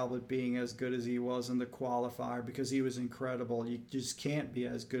Cam Talbot being as good as he was in the qualifier because he was incredible. You just can't be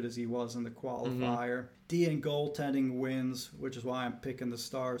as good as he was in the qualifier. And goaltending wins, which is why I'm picking the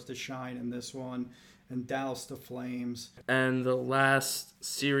Stars to shine in this one and douse the Flames. And the last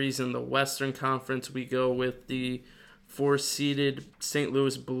series in the Western Conference, we go with the 4-seeded St.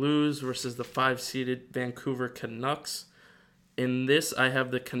 Louis Blues versus the 5-seeded Vancouver Canucks. In this, I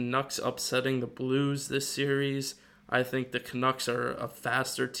have the Canucks upsetting the Blues this series. I think the Canucks are a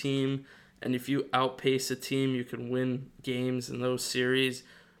faster team, and if you outpace a team, you can win games in those series.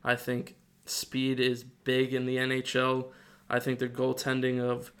 I think speed is big in the NHL. I think the goaltending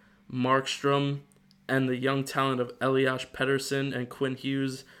of Markstrom and the young talent of Elias Pettersson and Quinn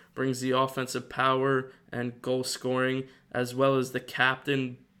Hughes brings the offensive power and goal scoring, as well as the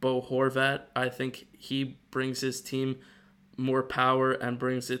captain, Bo Horvat. I think he brings his team more power and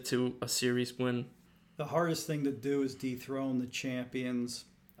brings it to a series win. The hardest thing to do is dethrone the champions.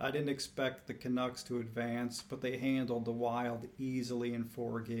 I didn't expect the Canucks to advance, but they handled the Wild easily in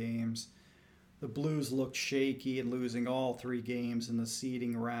 4 games. The Blues looked shaky and losing all 3 games in the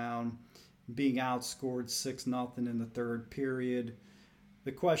seeding round, being outscored 6-0 in the third period.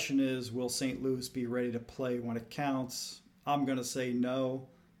 The question is, will St. Louis be ready to play when it counts? I'm going to say no,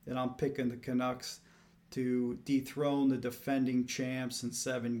 and I'm picking the Canucks to dethrone the defending champs in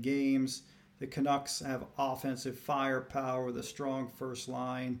 7 games. The Canucks have offensive firepower with a strong first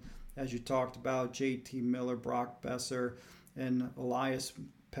line, as you talked about, JT Miller, Brock Besser, and Elias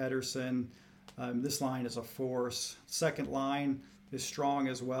Pettersson. This line is a force. Second line is strong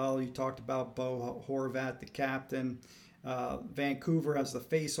as well. You talked about Bo Horvat, the captain. Vancouver has the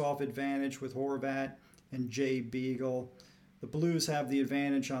face-off advantage with Horvat and Jay Beagle. The Blues have the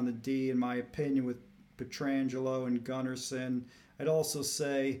advantage on the D, in my opinion, with Pietrangelo and Gunnarsson. I'd also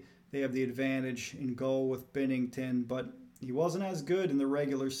say they have the advantage in goal with Binnington, but he wasn't as good in the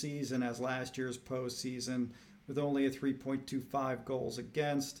regular season as last year's postseason, with only a 3.25 goals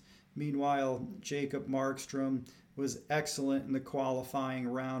against. Meanwhile, Jacob Markstrom was excellent in the qualifying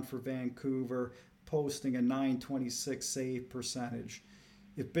round for Vancouver, posting a .926 save percentage.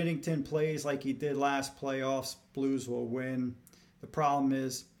 If Binnington plays like he did last playoffs, Blues will win. The problem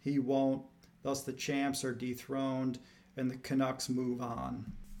is he won't. Thus, the champs are dethroned and the Canucks move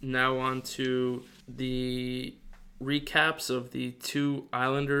on. Now on to the recaps of the two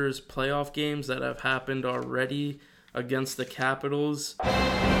Islanders playoff games that have happened already against the Capitals.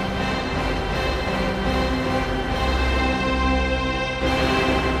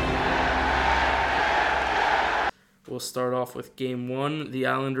 We'll start off with Game 1. The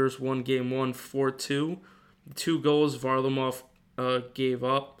Islanders won Game 1 4-2. The 2 goals Varlamov gave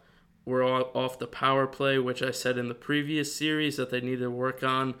up were off the power play, which I said in the previous series that they needed to work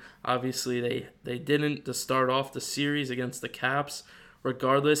on. Obviously, they didn't to start off the series against the Caps.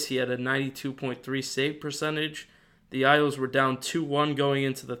 Regardless, he had a 92.3 save percentage. The Isles were down 2-1 going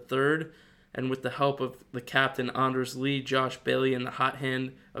into the third, and with the help of the captain Anders Lee, Josh Bailey, and the hot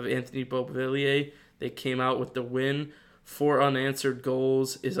hand of Anthony Beauvillier, they came out with the win. 4 unanswered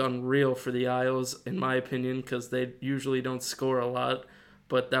goals is unreal for the Isles, in my opinion, because they usually don't score a lot.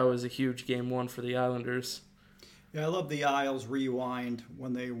 But that was a huge Game 1 for the Islanders. Yeah, I love the Isles rewind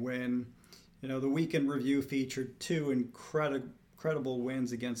when they win. You know, the weekend review featured 2 incredible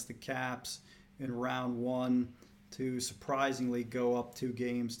wins against the Caps in round 1 to surprisingly go up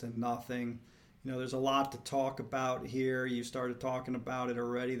 2-0. You know, there's a lot to talk about here. You started talking about it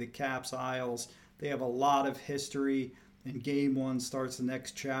already. The Caps Isles, they have a lot of history, and Game 1 starts the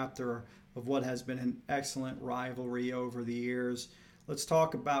next chapter of what has been an excellent rivalry over the years. Let's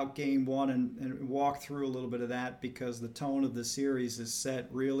talk about Game 1 and walk through a little bit of that, because the tone of the series is set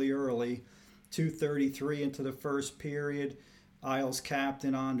really early. 2:33 into the first period, Isles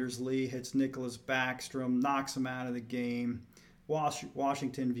captain Anders Lee hits Nicholas Backstrom, knocks him out of the game.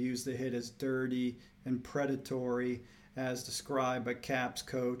 Washington views the hit as dirty and predatory, as described by Caps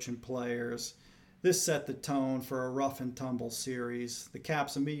coach and players. This set the tone for a rough-and-tumble series. The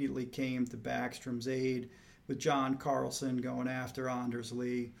Caps immediately came to Backstrom's aid, with John Carlson going after Anders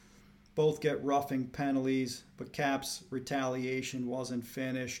Lee. Both get roughing penalties, but Caps' retaliation wasn't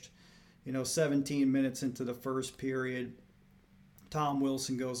finished. 17 minutes into the first period, Tom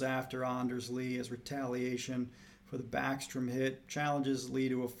Wilson goes after Anders Lee as retaliation for the Backstrom hit, challenges Lee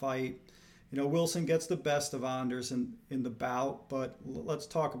to a fight. Wilson gets the best of Anders in the bout, but let's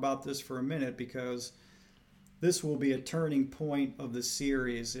talk about this for a minute, because this will be a turning point of the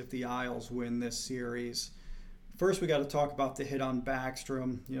series if the Isles win this series. First, we got to talk about the hit on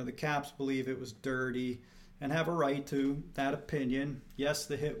Backstrom. The Caps believe it was dirty and have a right to that opinion. Yes,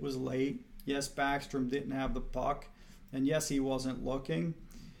 the hit was late. Yes, Backstrom didn't have the puck. And yes, he wasn't looking.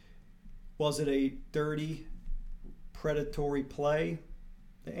 Was it a dirty, predatory play?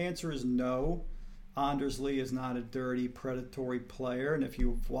 The answer is no. Anders Lee is not a dirty, predatory player, and if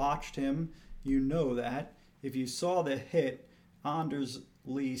you've watched him, you know that. If you saw the hit, Anders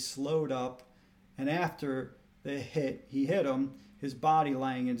Lee slowed up, and after the hit, he hit him, his body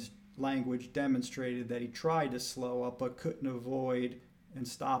language demonstrated that he tried to slow up but couldn't avoid and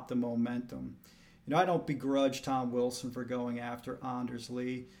stop the momentum. I don't begrudge Tom Wilson for going after Anders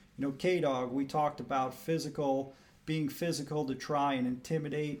Lee. K-Dog, we talked about being physical to try and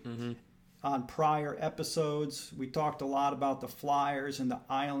intimidate on prior episodes. We talked a lot about the Flyers and the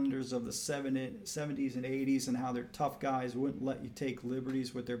Islanders of the 70s and 80s and how their tough guys wouldn't let you take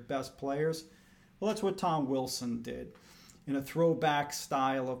liberties with their best players. Well, that's what Tom Wilson did. In a throwback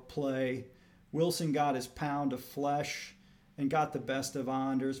style of play, Wilson got his pound of flesh and got the best of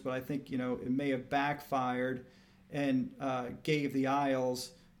Anders, but I think, it may have backfired and gave the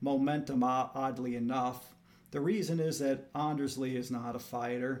Isles momentum, oddly enough. The reason is that Anders Lee is not a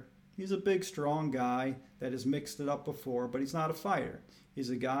fighter. He's a big, strong guy that has mixed it up before, but he's not a fighter. He's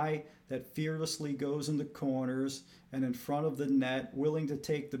a guy that fearlessly goes in the corners and in front of the net, willing to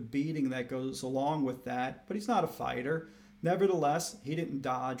take the beating that goes along with that, but he's not a fighter. Nevertheless, he didn't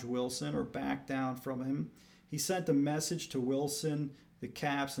dodge Wilson or back down from him. He sent a message to Wilson, the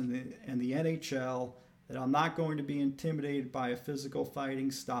Caps, and the NHL that I'm not going to be intimidated by a physical fighting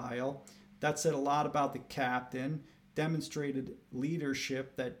style. That said a lot about the captain, demonstrated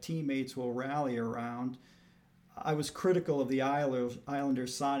leadership that teammates will rally around. I was critical of the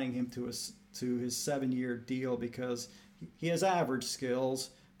Islanders signing him to his 7-year deal because he has average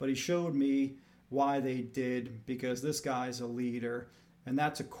skills, but he showed me why they did, because this guy's a leader, and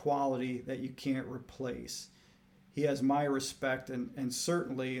that's a quality that you can't replace. He has my respect and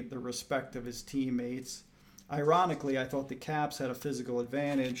certainly the respect of his teammates. Ironically, I thought the Caps had a physical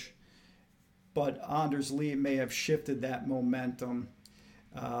advantage, but Anders Lee may have shifted that momentum.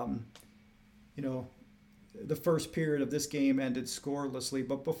 The first period of this game ended scorelessly,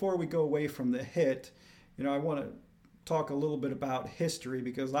 but before we go away from the hit, I want to talk a little bit about history,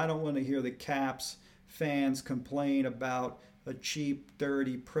 because I don't want to hear the Caps fans complain about a cheap,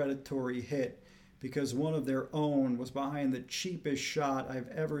 dirty, predatory hit, because one of their own was behind the cheapest shot I've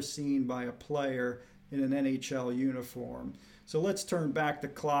ever seen by a player in an NHL uniform. So let's turn back the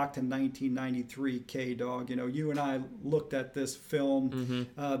clock to 1993, K-Dog. You and I looked at this film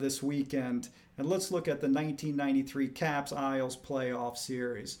this weekend, and let's look at the 1993 Caps-Isles playoff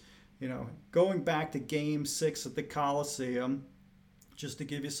series. Going back to Game 6 at the Coliseum, just to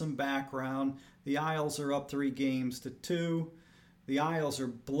give you some background, the Isles are up 3-2. The Isles are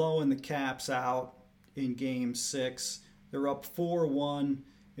blowing the Caps out in Game 6. They're up 4-1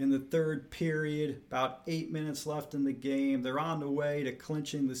 in the third period, about 8 minutes left in the game. They're on the way to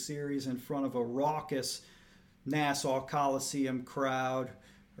clinching the series in front of a raucous Nassau Coliseum crowd,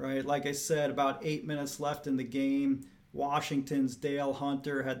 right? Like I said, about 8 minutes left in the game. Washington's Dale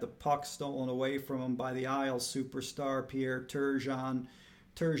Hunter had the puck stolen away from him by the Isles superstar Pierre Turgeon.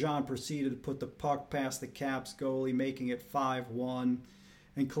 Turgeon proceeded to put the puck past the Caps goalie, making it 5-1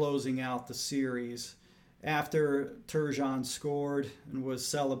 and closing out the series. After Turgeon scored and was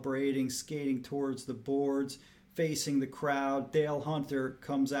celebrating, skating towards the boards, facing the crowd, Dale Hunter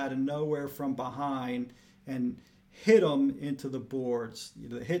comes out of nowhere from behind and hit him into the boards.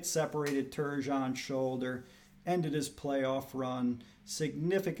 The hit separated Turgeon's shoulder, ended his playoff run,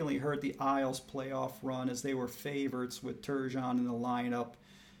 significantly hurt the Isles' playoff run as they were favorites with Turgeon in the lineup.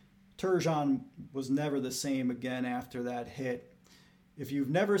 Turgeon was never the same again after that hit. If you've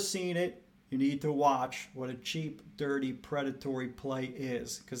never seen it, you need to watch what a cheap, dirty, predatory play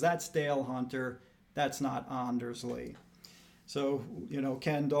is, because that's Dale Hunter. That's not Anders Lee. So,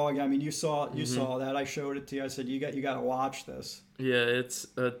 Ken Dog, you saw that. I showed it to you. I said, you got to watch this. Yeah,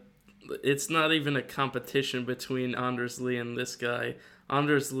 it's not even a competition between Anders Lee and this guy.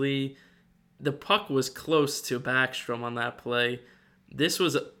 Anders Lee, the puck was close to Backstrom on that play. This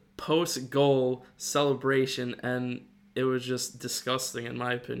was a post-goal celebration, and it was just disgusting in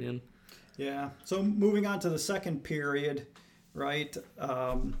my opinion. Yeah. So moving on to the second period, right?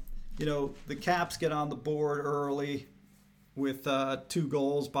 The Caps get on the board early with 2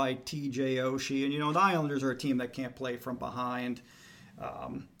 goals by TJ Oshie. And, the Islanders are a team that can't play from behind.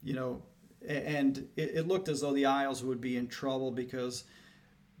 And it looked as though the Isles would be in trouble because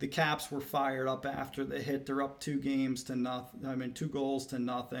the Caps were fired up after the hit. They're up 2 goals to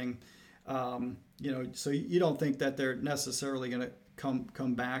nothing. So you don't think that they're necessarily going to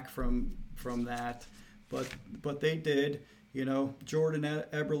come back from that, but they did. Jordan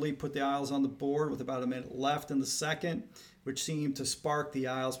Eberle put the Isles on the board with about a minute left in the second, which seemed to spark the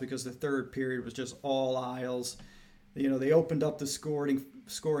Isles because the third period was just all Isles. They opened up the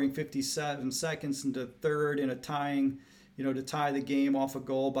scoring 57 seconds into third in a tying, to tie the game off a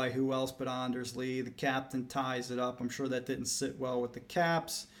goal by who else but Anders Lee. The captain ties it up. I'm sure that didn't sit well with the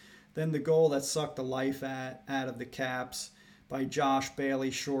Caps. Then the goal that sucked the life out of the Caps by Josh Bailey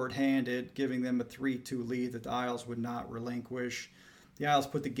shorthanded, giving them a 3-2 lead that the Isles would not relinquish. The Isles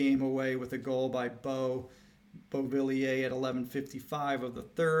put the game away with a goal by Beauvillier at 11:55 of the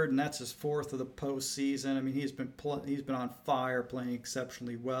third, and that's his 4th of the postseason. He's been on fire, playing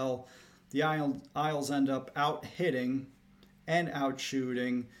exceptionally well. The Isles end up out-hitting and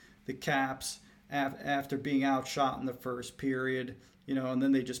out-shooting the Caps after being outshot in the first period, and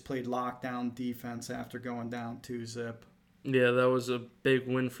then they just played lockdown defense after going down 2-0. Yeah, that was a big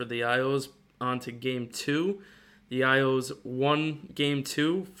win for the Isles. On to Game 2. The Isles won Game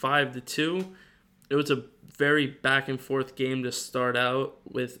 2, 5-2. It was a very back-and-forth game to start out,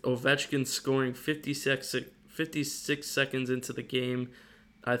 with Ovechkin scoring 56 seconds into the game.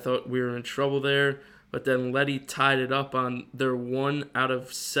 I thought we were in trouble there, but then Leddy tied it up on their 1 out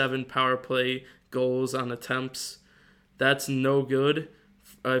of 7 power play goals on attempts. That's no good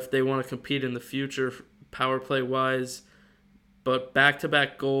if they want to compete in the future power play-wise. But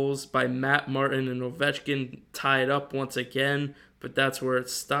back-to-back goals by Matt Martin and Ovechkin tied up once again, but that's where it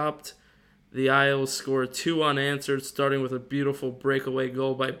stopped. The Isles scored 2 unanswered, starting with a beautiful breakaway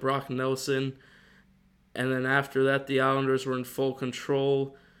goal by Brock Nelson. And then after that, the Islanders were in full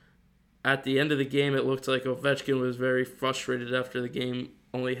control. At the end of the game, it looked like Ovechkin was very frustrated after the game,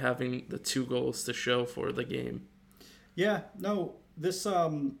 only having the 2 goals to show for the game. Yeah, no, this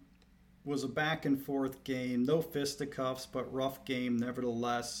was a back and forth game. No fisticuffs, but rough game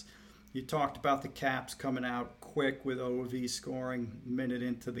nevertheless. You talked about the Caps coming out quick with OV scoring a minute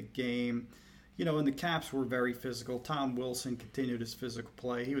into the game. And the Caps were very physical. Tom Wilson continued his physical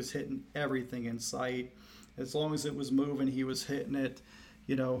play. He was hitting everything in sight. As long as it was moving, he was hitting it.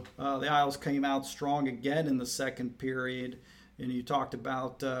 The Isles came out strong again in the second period. And you talked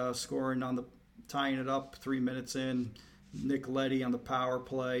about scoring tying it up 3 minutes in. Nick Leddy on the power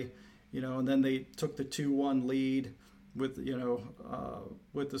play. And then they took the 2-1 lead with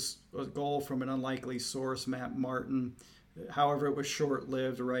a goal from an unlikely source, Matt Martin. However, it was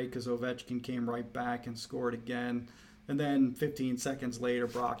short-lived, right, because Ovechkin came right back and scored again. And then 15 seconds later,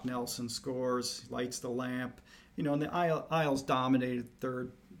 Brock Nelson scores, lights the lamp. And the Isles dominated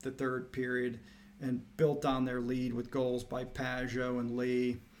the third period and built on their lead with goals by Pajot and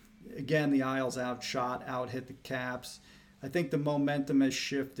Lee. Again, the Isles out-hit the Caps. I think the momentum has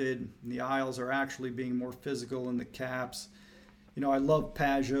shifted. The Isles are actually being more physical than the Caps. I love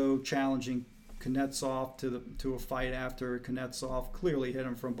Pajot challenging Kuznetsov to a fight after Kuznetsov clearly hit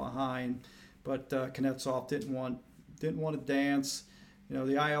him from behind, but Kuznetsov didn't want to dance.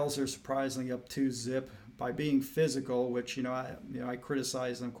 The Isles are surprisingly up 2-0 by being physical, which I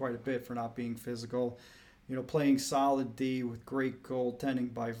criticize them quite a bit for not being physical. Playing solid D with great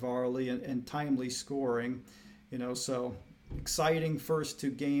goaltending by Varley and timely scoring. So exciting first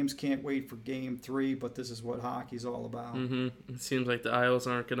 2 games. Can't wait for game 3, but this is what hockey's all about. It seems like the Isles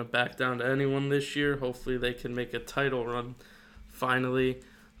aren't going to back down to anyone this year. Hopefully they can make a title run finally.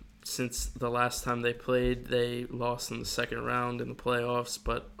 Since the last time they played, they lost in the second round in the playoffs,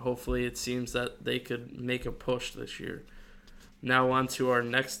 but hopefully it seems that they could make a push this year. Now on to our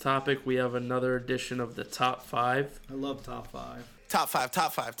next topic. We have another edition of the Top 5. I love Top 5. Top 5,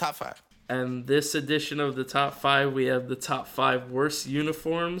 top 5, top 5. And this edition of the Top 5, we have the top 5 worst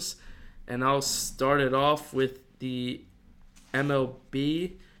uniforms. And I'll start it off with the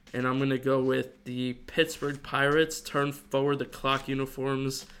MLB. And I'm going to go with the Pittsburgh Pirates Turn Forward the Clock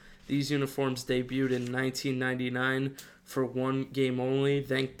uniforms. These uniforms debuted in 1999 for 1 game only.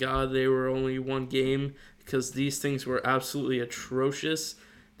 Thank God they were only 1 game, because these things were absolutely atrocious.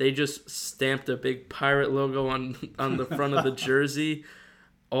 They just stamped a big pirate logo on the front of the jersey,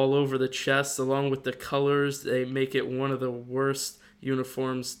 all over the chest, along with the colors. They make it one of the worst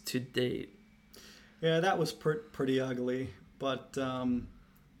uniforms to date. Yeah, that was pretty ugly. But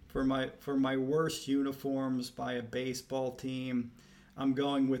for my worst uniforms by a baseball team, I'm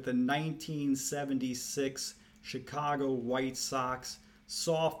going with the 1976 Chicago White Sox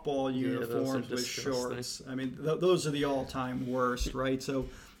softball uniforms with shorts. I mean, those are the all-time worst, right? So,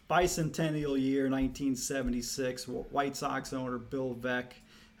 bicentennial year 1976, White Sox owner Bill Veeck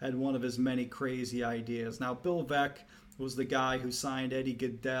had one of his many crazy ideas. Now, Bill Veeck was the guy who signed Eddie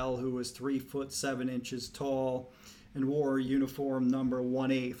Goodell, who was 3 foot 7 inches tall and wore uniform number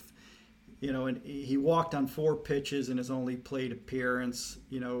 1/8. And he walked on 4 pitches in his only plate appearance.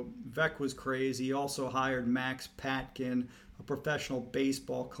 Veeck was crazy. He also hired Max Patkin, a professional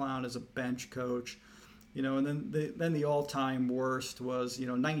baseball clown, as a bench coach. And then the all-time worst was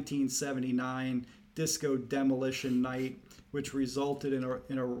 1979 Disco Demolition Night, which resulted in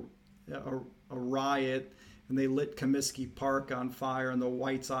a riot, and they lit Comiskey Park on fire, and the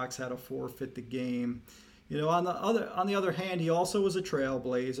White Sox had to forfeit the game. On the other hand, he also was a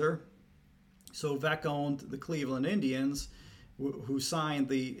trailblazer. So Veeck owned the Cleveland Indians, who signed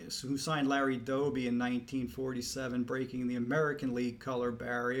Larry Doby in 1947, breaking the American League color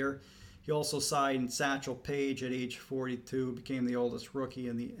barrier. He also signed Satchel Paige at age 42, became the oldest rookie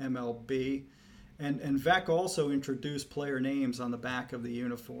in the MLB. And Veeck also introduced player names on the back of the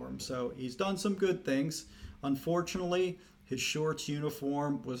uniform. So he's done some good things. Unfortunately, his shorts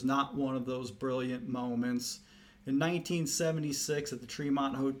uniform was not one of those brilliant moments. In 1976, at the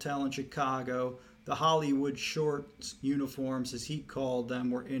Tremont Hotel in Chicago, the Hollywood shorts uniforms, as he called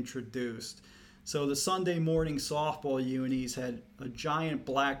them, were introduced. So the Sunday morning softball unis had a giant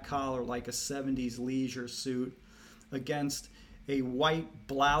black collar like a 70s leisure suit against a white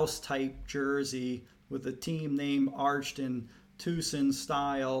blouse-type jersey with the team name arched in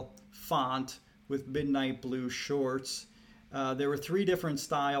Tucson-style font with midnight blue shorts. There were three different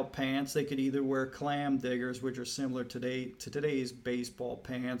style pants. They could either wear clam diggers, which are similar to today's baseball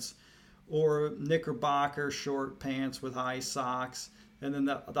pants, or knickerbocker short pants with high socks, and then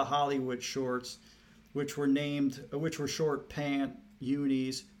the Hollywood shorts, which were short pant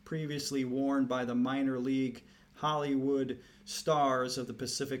unis previously worn by the minor league Hollywood Stars of the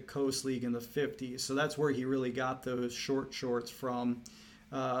Pacific Coast League in the 50s. So that's where he really got those short shorts from.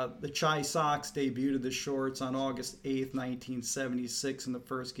 The Chi Sox debuted the shorts on August 8th, 1976 in the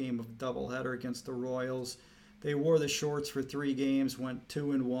first game of a doubleheader against the Royals. They wore the shorts for 3 games, went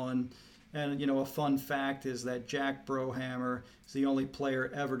 2-1. And, a fun fact is that Jack Brohammer is the only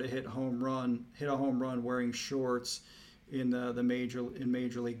player ever to hit a home run wearing shorts in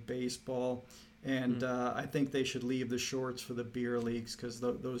Major League Baseball. And I think they should leave the shorts for the beer leagues because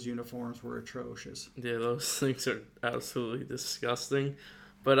those uniforms were atrocious. Yeah, those things are absolutely disgusting.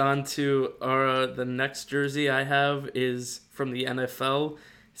 But on to the next jersey I have is from the NFL.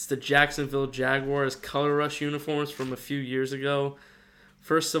 It's the Jacksonville Jaguars Color Rush uniforms from a few years ago.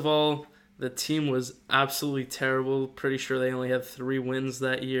 First of all, the team was absolutely terrible. Pretty sure they only had 3 wins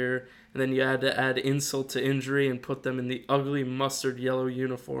that year. And then you had to add insult to injury and put them in the ugly mustard yellow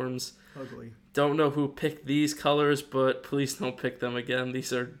uniforms. Ugly. Don't know who picked these colors, but please don't pick them again.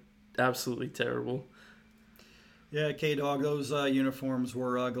 These are absolutely terrible. Yeah, K-Dog, those uniforms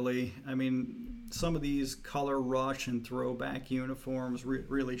were ugly. I mean, some of these color rush and throwback uniforms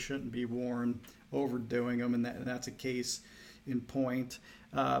really shouldn't be worn, overdoing them, and that's a case in point.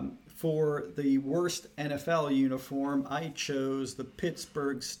 For the worst NFL uniform, I chose the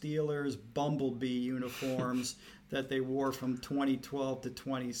Pittsburgh Steelers Bumblebee uniforms that they wore from 2012 to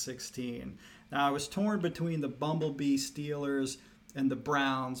 2016. Now, I was torn between the Bumblebee Steelers and the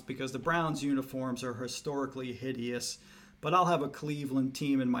Browns because the Browns uniforms are historically hideous, but I'll have a Cleveland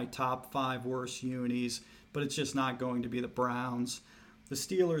team in my top 5 worst unis, but it's just not going to be the Browns. The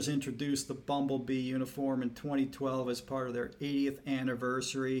Steelers introduced the Bumblebee uniform in 2012 as part of their 80th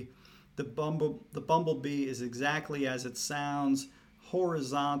anniversary. The Bumblebee is exactly as it sounds,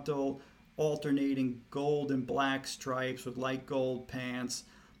 horizontal, alternating gold and black stripes with light gold pants.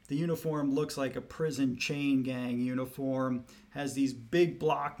 The uniform looks like a prison chain gang uniform, has these big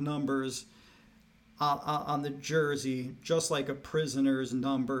block numbers on the jersey, just like a prisoner's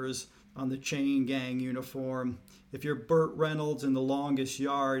numbers on the chain gang uniform. If you're Burt Reynolds in The Longest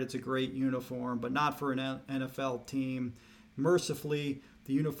Yard, it's a great uniform, but not for an NFL team. Mercifully,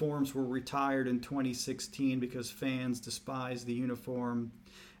 the uniforms were retired in 2016 because fans despised the uniform,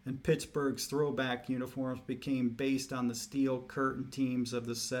 and Pittsburgh's throwback uniforms became based on the steel curtain teams of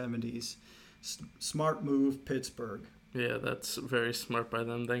the 70s. Smart move, Pittsburgh. Yeah, that's very smart by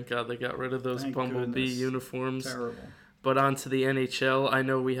them. Thank God they got rid of those Thank Bumblebee goodness. uniforms. Terrible. But on to the NHL. I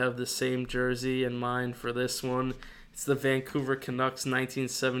know we have the same jersey in mind for this one. It's the Vancouver Canucks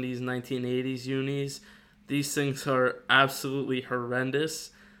 1970s, 1980s unis. These things are absolutely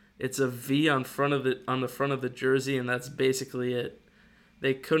horrendous. It's a V on the front of the jersey, and that's basically it.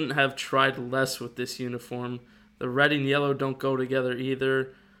 They couldn't have tried less with this uniform. The red and yellow don't go together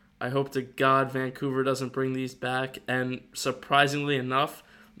either. I hope to God Vancouver doesn't bring these back. And surprisingly enough,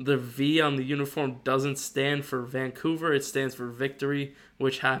 the V on the uniform doesn't stand for Vancouver. It stands for victory,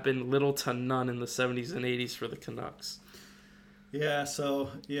 which happened little to none in the 70s and 80s for the Canucks. Yeah,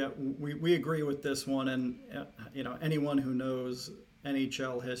 we agree with this one, and anyone who knows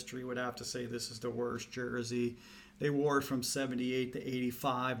NHL history would have to say this is the worst jersey. They wore it from 78 to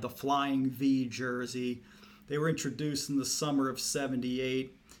 85, the Flying V jersey. They were introduced in the summer of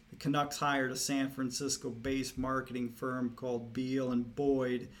 78. The Canucks hired a San Francisco-based marketing firm called Beal and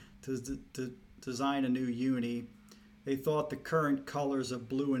Boyd to design a new uni. They thought the current colors of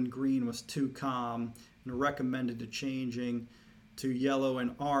blue and green was too calm and recommended changing to yellow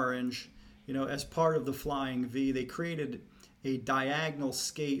and orange. As part of the Flying V, they created a diagonal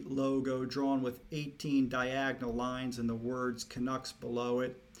skate logo drawn with 18 diagonal lines and the words Canucks below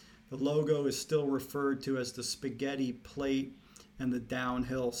it. The logo is still referred to as the spaghetti plate and the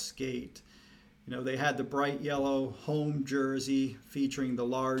downhill skate. They had the bright yellow home jersey featuring the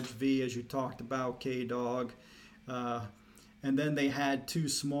large V, as you talked about, K-Dog. And then they had 2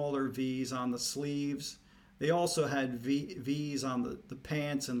 smaller Vs on the sleeves. They also had Vs on the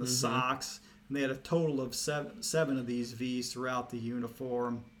pants and the socks. And they had a total of seven of these Vs throughout the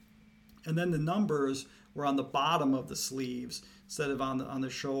uniform. And then the numbers were on the bottom of the sleeves instead of on the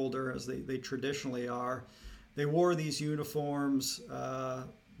shoulder as they traditionally are. They wore these uniforms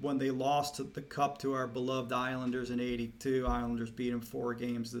when they lost the cup to our beloved Islanders in '82. Islanders beat them 4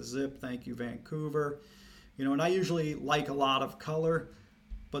 games to zip. Thank you, Vancouver. And I usually like a lot of color,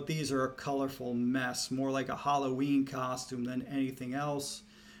 but these are a colorful mess, more like a Halloween costume than anything else.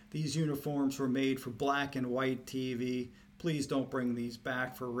 These uniforms were made for black and white TV. Please don't bring these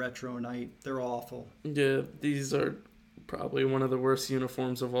back for retro night. They're awful. Yeah, these are probably one of the worst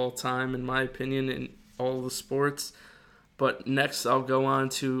uniforms of all time, in my opinion, in all the sports. But next, I'll go on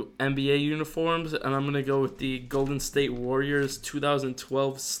to NBA uniforms, and I'm going to go with the Golden State Warriors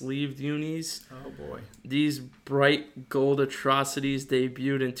 2012 sleeved unis. Oh, boy. These bright gold atrocities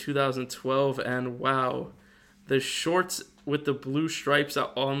debuted in 2012, and wow, the shorts with the blue stripes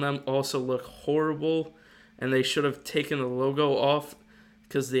on them also look horrible, and they should have taken the logo off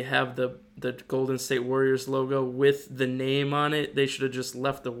because they have the Golden State Warriors logo with the name on it. They should have just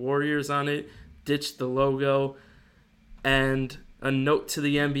left the Warriors on it, ditched the logo. And a note to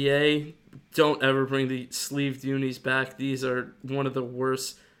the NBA, don't ever bring the sleeved unis back. These are one of the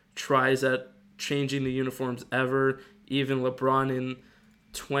worst tries at changing the uniforms ever. Even LeBron in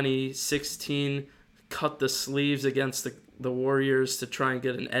 2016 cut the sleeves against the Warriors to try and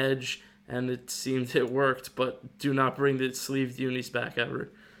get an edge, and it seemed it worked, but do not bring the sleeved unis back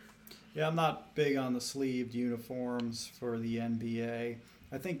ever. Yeah, I'm not big on the sleeved uniforms for the NBA.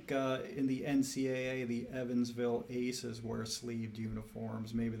 I think in the NCAA, the Evansville Aces wear sleeved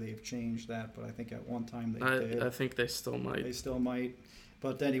uniforms. Maybe they've changed that, but I think at one time they did. I think they still might. They still might.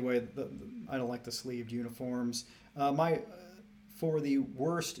 But anyway, I don't like the sleeved uniforms. For the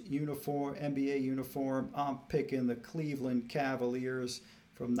worst NBA uniform, I'm picking the Cleveland Cavaliers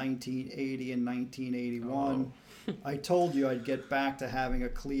from 1980 and 1981. Oh. I told you I'd get back to having a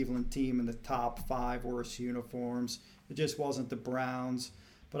Cleveland team in the top 5 worst uniforms. It just wasn't the Browns,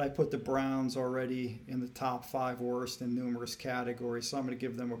 but I put the Browns already in the top 5 worst in numerous categories, so I'm going to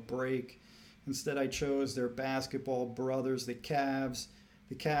give them a break. Instead, I chose their basketball brothers, the Cavs.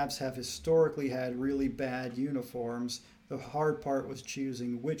 The Cavs have historically had really bad uniforms. The hard part was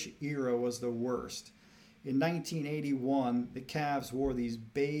choosing which era was the worst. In 1981, the Cavs wore these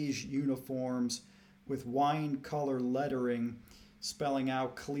beige uniforms with wine color lettering spelling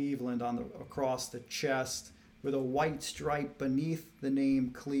out Cleveland across the chest, with a white stripe beneath the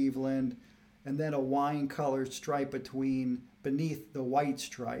name Cleveland, and then a wine colored stripe beneath the white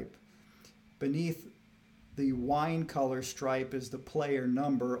stripe. Beneath the wine color stripe is the player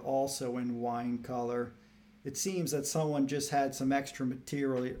number, also in wine color. It seems that someone just had some extra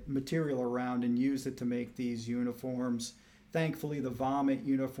material around and used it to make these uniforms. Thankfully, the vomit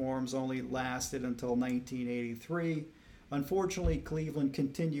uniforms only lasted until 1983. Unfortunately, Cleveland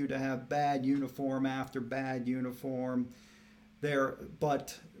continued to have bad uniform after bad uniform there,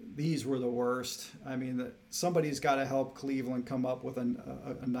 but these were the worst. I mean, somebody's got to help Cleveland come up with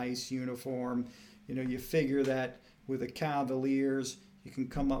a nice uniform. You know, you figure that with the Cavaliers, you can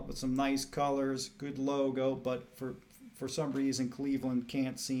come up with some nice colors, good logo, but for some reason, Cleveland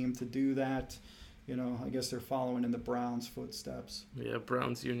can't seem to do that. You know, I guess they're following in the Browns' footsteps. Yeah,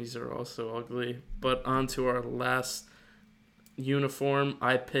 Browns unis are also ugly. But on to our last uniform.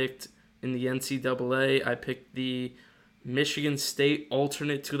 I picked in the NCAA, I picked the Michigan State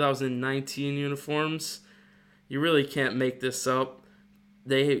alternate 2019 uniforms. You really can't make this up.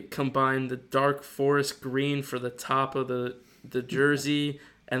 They combined the dark forest green for the top of the jersey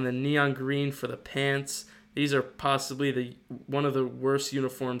and the neon green for the pants. These are possibly one of the worst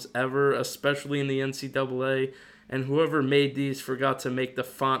uniforms ever, especially in the NCAA. And whoever made these forgot to make the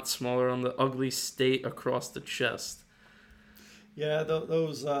font smaller on the ugly state across the chest. Yeah,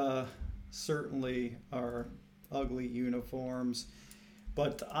 those certainly are ugly uniforms.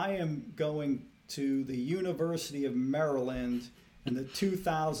 But I am going to the University of Maryland and the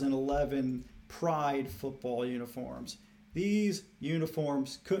 2011 Pride football uniforms. These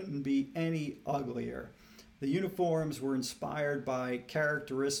uniforms couldn't be any uglier. The uniforms were inspired by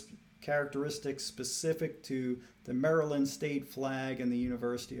characteristics specific to the Maryland state flag and the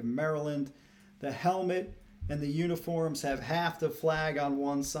University of Maryland. The helmet and the uniforms have half the flag on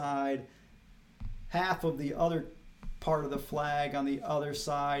one side, half of the other part of the flag on the other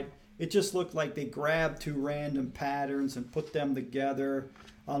side. It just looked like they grabbed two random patterns and put them together.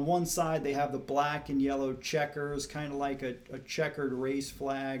 On one side, they have the black and yellow checkers, kind of like a checkered race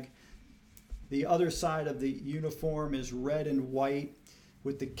flag. The other side of the uniform is red and white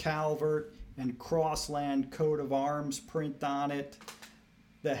with the Calvert and Crossland coat of arms print on it.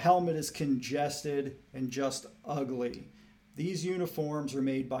 The helmet is congested and just ugly. These uniforms are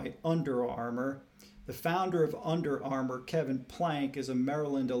made by Under Armour. The founder of Under Armour, Kevin Plank, is a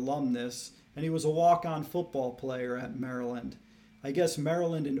Maryland alumnus, and he was a walk-on football player at Maryland. I guess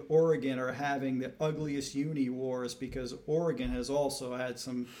Maryland and Oregon are having the ugliest uni wars because Oregon has also had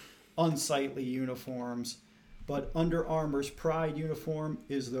some unsightly uniforms. but Under Armour's Pride uniform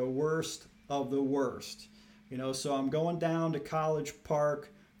is the worst of the worst. So I'm going down to College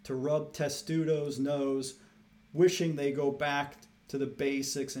Park to rub Testudo's nose, wishing they go back to the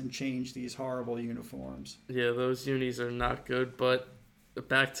basics and change these horrible uniforms. Yeah, those unis are not good, but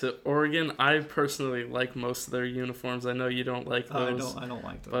back to Oregon, I personally like most of their uniforms. I know you don't like those. I don't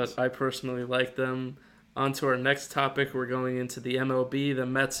like those. But I personally like them. On to our next topic, we're going into the MLB, the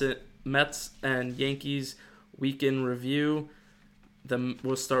Mets and Yankees weekend review.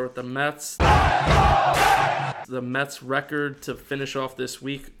 We'll start with the Mets. The Mets' record to finish off this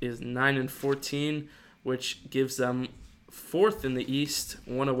week is 9-14, which gives them fourth in the East,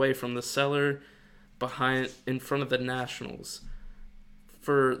 one away from the cellar, in front of the Nationals.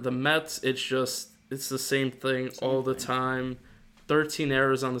 For the Mets, it's the same thing all the time. 13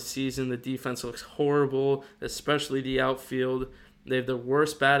 errors on the season. The defense looks horrible, especially the outfield. They have the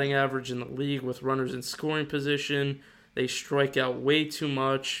worst batting average in the league with runners in scoring position. They strike out way too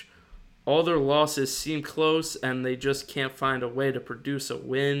much. All their losses seem close, and they just can't find a way to produce a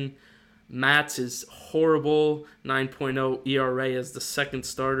win. Matz is horrible, 9.0 ERA as the second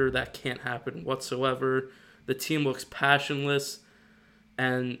starter. That can't happen whatsoever. The team looks passionless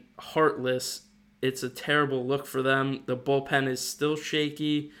and heartless. It's a terrible look for them. The bullpen is still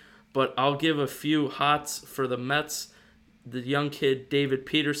shaky, but I'll give a few hots for the Mets. The young kid David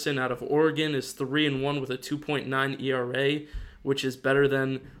Peterson out of Oregon is 3-1 with a 2.9 ERA, which is better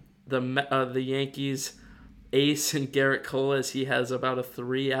than the Yankees' ace and Garrett Cole, as he has about a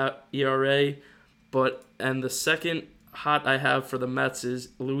 3 ERA. And the second hot I have for the Mets is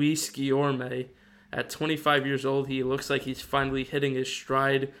Luis Guillorme. At 25 years old, he looks like he's finally hitting his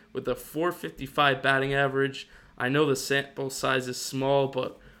stride with a .455 batting average. I know the sample size is small,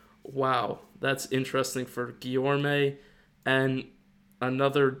 but wow, that's interesting for Guillorme. And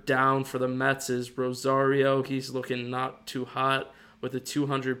another down for the Mets is Rosario. He's looking not too hot with a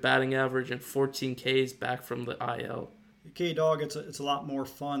 200 batting average and 14 Ks back from the IL. K-Dog, it's a lot more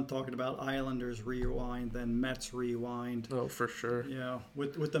fun talking about Islanders Rewind than Mets Rewind. Oh, for sure. Yeah,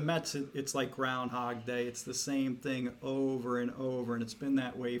 with the Mets, it's like Groundhog Day. It's the same thing over and over, and it's been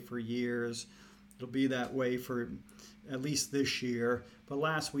that way for years. It'll be that way for at least this year. But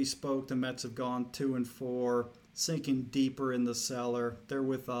last we spoke, the Mets have gone 2-4, sinking deeper in the cellar. They're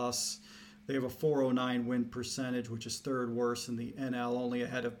with us. They have a .409 win percentage, which is third worst in the NL, only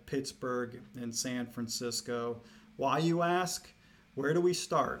ahead of Pittsburgh and San Francisco. Why, you ask? Where do we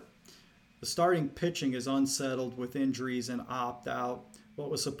start? The starting pitching is unsettled with injuries and opt-out. What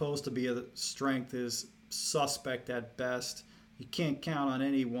was supposed to be a strength is suspect at best. You can't count on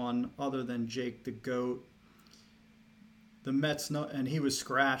anyone other than Jake the GOAT. The Mets, and he was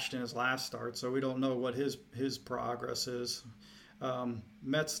scratched in his last start, so we don't know what his progress is.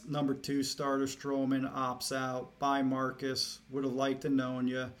 Mets number 2 starter Stroman opts out. Bye, Marcus. Would have liked to known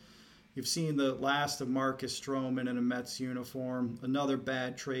you. You've seen the last of Marcus Stroman in a Mets uniform. Another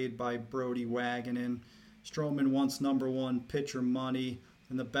bad trade by Brody Wagenen. Stroman wants number 1 pitcher money,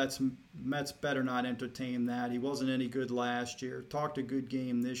 and the Mets better not entertain that. He wasn't any good last year. Talked a good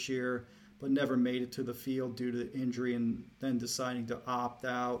game this year, but never made it to the field due to injury and then deciding to opt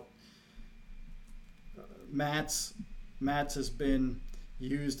out. Matz has been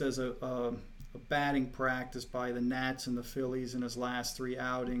used as a batting practice by the Nats and the Phillies in his last 3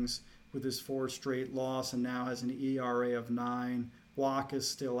 outings with his 4 straight loss, and now has an ERA of 9. Walk is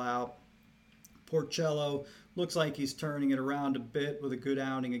still out. Porcello looks like he's turning it around a bit with a good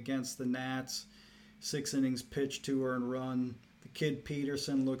outing against the Nats. 6 innings pitched, 2 earned run. The kid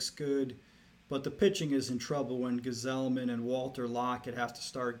Peterson looks good, but the pitching is in trouble when Gazelman and Walter Lockett have to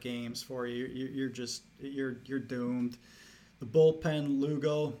start games for you. You're doomed. The bullpen,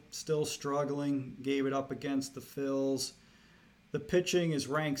 Lugo, still struggling. Gave it up against the Phils. The pitching is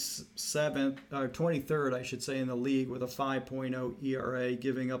ranked 23rd, I should say, in the league with a 5.0 ERA,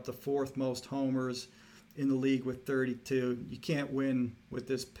 giving up the 4th most homers in the league with 32. You can't win with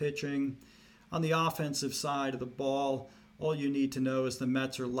this pitching. On the offensive side of the ball, all you need to know is the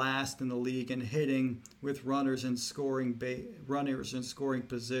Mets are last in the league in hitting with runners in scoring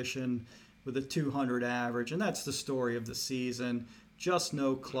position with a 200 average, and that's the story of the season. Just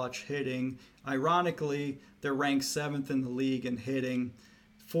no clutch hitting. Ironically, they're ranked 7th in the league in hitting,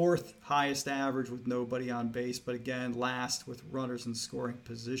 4th highest average with nobody on base, but again, last with runners in scoring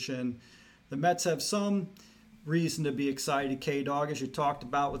position. The Mets have some reason to be excited, K-Dog, as you talked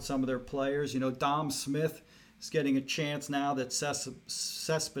about with some of their players. Dom Smith is getting a chance now that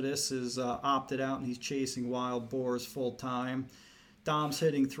Cespedes is opted out and he's chasing wild boars full time. Dom's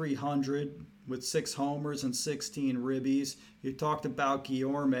hitting .300 with 6 homers and 16 ribbies. You talked about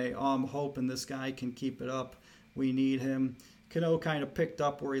Guillorme. I'm hoping this guy can keep it up. We need him. Cano kind of picked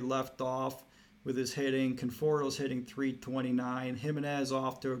up where he left off with his hitting. Conforto's hitting .329. Jimenez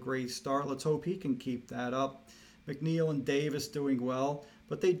off to a great start. Let's hope he can keep that up. McNeil and Davis doing well,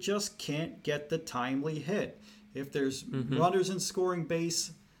 but they just can't get the timely hit. If there's runners in scoring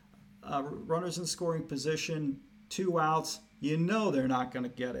position, 2 outs, you know they're not going to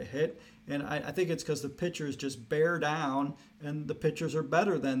get a hit. And I think it's because the pitchers just bear down, and the pitchers are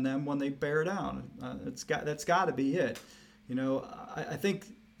better than them when they bear down. That's got to be it. You know, I think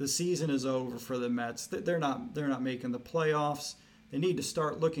the season is over for the Mets. They're not making the playoffs. They need to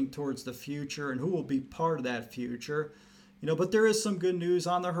start looking towards the future and who will be part of that future. You know, but there is some good news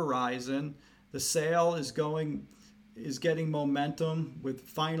on the horizon. The sale is getting momentum with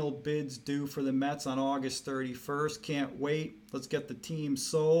final bids due for the Mets on August 31st. Can't wait. Let's get the team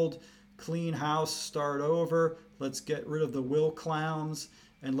sold. Clean house, start over. Let's get rid of the Will Clowns,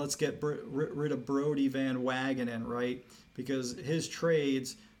 and let's get rid of Brodie Van Wagenen, right? Because his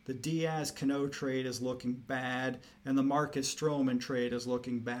trades, the Diaz-Cano trade is looking bad, and the Marcus Stroman trade is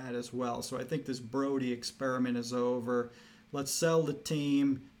looking bad as well. So I think this Brodie experiment is over. Let's sell the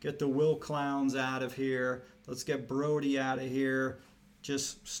team, get the Will Clowns out of here. Let's get Brodie out of here.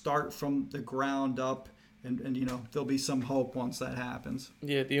 Just start from the ground up, and you know, there'll be some hope once that happens.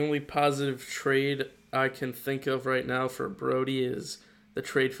 Yeah, the only positive trade I can think of right now for Brodie is the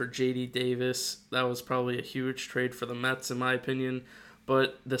trade for J.D. Davis. That was probably a huge trade for the Mets, in my opinion.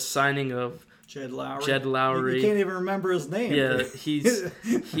 But the signing of Jed Lowry. You can't even remember his name. Yeah,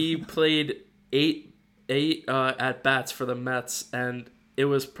 he played eight at bats for the Mets, and it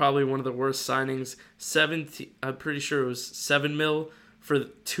was probably one of the worst signings. I'm pretty sure it was $7 million for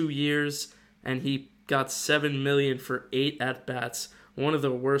 2 years, and he got $7 million for 8 at bats. One of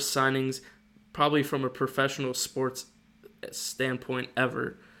the worst signings, probably from a professional sports standpoint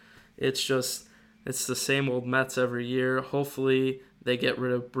ever. It's the same old Mets every year. Hopefully they get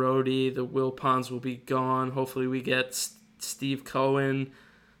rid of Brodie. The Wilpons will be gone. Hopefully we get Steve Cohen.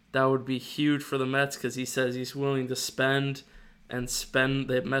 That would be huge for the Mets because he says he's willing to spend.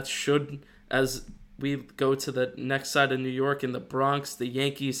 The Mets should, as we go to the next side of New York in the Bronx, the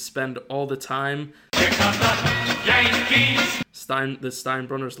Yankees spend all the time. Here come the Yankees. The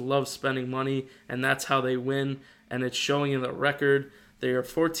Steinbrenners love spending money, and that's how they win, and it's showing in the record. They are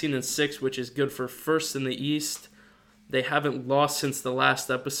 14-6, which is good for first in the East. They haven't lost since the last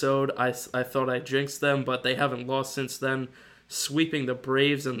episode. I thought I jinxed them, but they haven't lost since then, sweeping the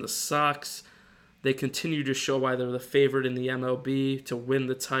Braves and the Sox. They continue to show why they're the favorite in the MLB to win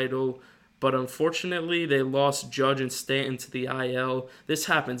the title. But unfortunately, they lost Judge and Stanton to the IL. This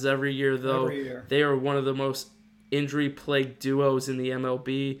happens every year, though. Every year. They are one of the most injury-plagued duos in the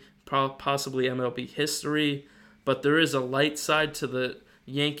MLB, possibly MLB history. But there is a light side to the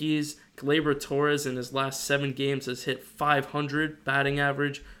Yankees. Gleyber Torres in his last 7 games has hit .500 batting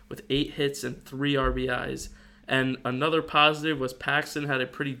average with 8 hits and 3 RBIs. And another positive was Paxton had a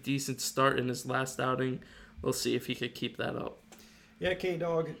pretty decent start in his last outing. We'll see if he could keep that up. Yeah,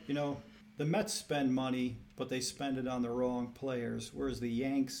 K-Dog, you know, the Mets spend money, but they spend it on the wrong players, whereas the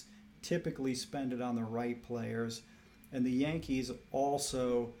Yanks typically spend it on the right players. And the Yankees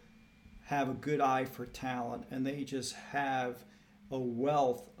also have a good eye for talent, and they just have a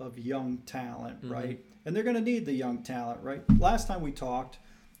wealth of young talent, right? And they're going to need the young talent, right? Last time we talked,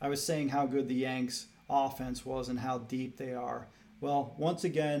 I was saying how good the Yanks offense was and how deep they are. Well, once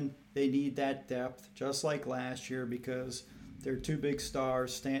again, they need that depth, just like last year, because their 2 big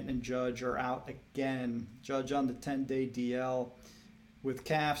stars, Stanton and Judge, are out again. Judge on the 10-day DL with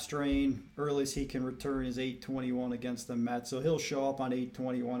calf strain. Earliest he can return is 8/21 against the Mets, so he'll show up on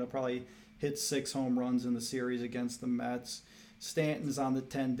 8/21. He'll probably hit 6 home runs in the series against the Mets. Stanton's on the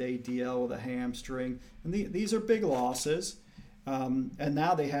 10-day DL with a hamstring. And these are big losses. And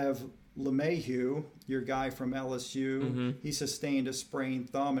now they have LeMahieu, your guy from LSU. He sustained a sprained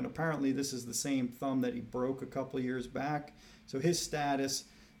thumb, and apparently this is the same thumb that he broke a couple of years back. So his status,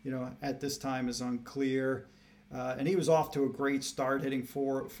 you know, at this time is unclear. And he was off to a great start, hitting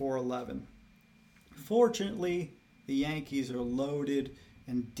 .411. Fortunately, the Yankees are loaded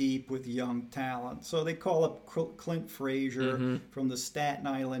and deep with young talent. So they call up Clint Frazier from the Staten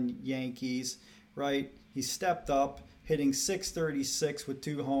Island Yankees, right? He stepped up, hitting .636 with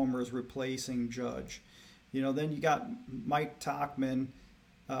 2 homers, replacing Judge. You know, then you got Mike Tauchman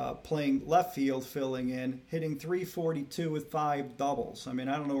playing left field, filling in, hitting .342 with 5 doubles. I mean,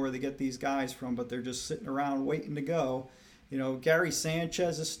 I don't know where they get these guys from, but they're just sitting around waiting to go. You know, Gary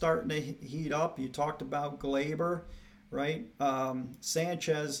Sanchez is starting to heat up. You talked about Gleyber, right?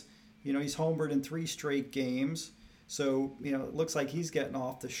 Sanchez, you know, he's homered in 3 straight games. So, it looks like he's getting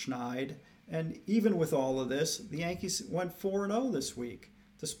off the schneid. And even with all of this, the Yankees went 4-0 this week,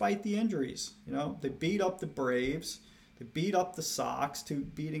 despite the injuries. They beat up the Braves. They beat up the Sox,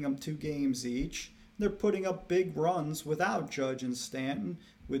 beating them 2 games each. They're putting up big runs without Judge and Stanton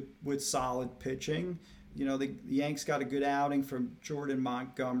with solid pitching. The Yanks got a good outing from Jordan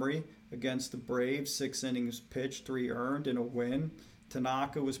Montgomery against the Braves. 6 innings pitched, 3 earned, and a win.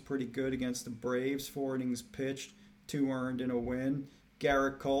 Tanaka was pretty good against the Braves. 4 innings pitched, 2 earned, and a win.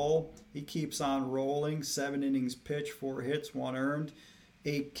 Garrett Cole, he keeps on rolling. 7 innings pitched, 4 hits, 1 earned.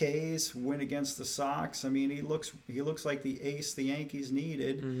 8 Ks, win against the Sox. I mean, he looks like the ace the Yankees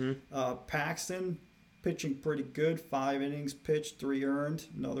needed. Mm-hmm. Paxton, pitching pretty good. 5 innings pitched, 3 earned.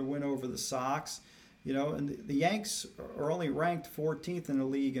 Another win over the Sox. And the Yanks are only ranked 14th in the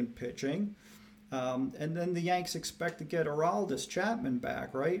league in pitching. And then the Yanks expect to get Aroldis Chapman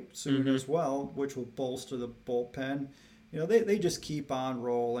back, right, soon as well, which will bolster the bullpen. They just keep on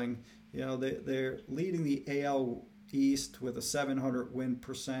rolling. They're leading the AL East with a 700 win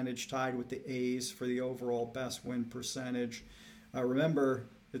percentage, tied with the A's for the overall best win percentage. Remember,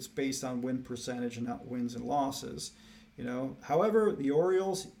 it's based on win percentage and not wins and losses. However, the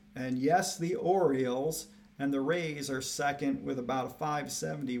Orioles, and yes, the Orioles and the Rays are second with about a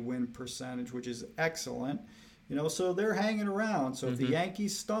 570 win percentage, which is excellent. So they're hanging around. So if the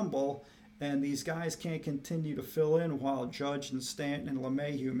Yankees stumble and these guys can't continue to fill in while Judge and Stanton and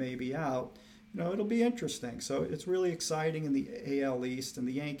LeMahieu may be out, it'll be interesting. So it's really exciting in the AL East, and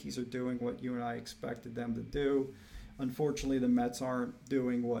the Yankees are doing what you and I expected them to do. Unfortunately, the Mets aren't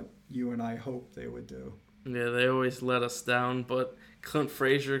doing what you and I hoped they would do. Yeah, they always let us down, but Clint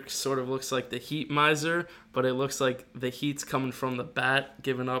Frazier sort of looks like the Heat miser, but it looks like the Heat's coming from the bat,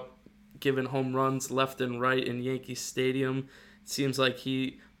 giving home runs left and right in Yankee Stadium. It seems like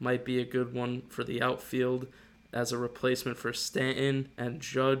he might be a good one for the outfield as a replacement for Stanton and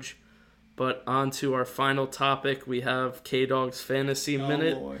Judge. But on to our final topic, we have K-Dog's Fantasy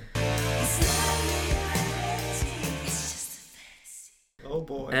Minute. Boy. Oh,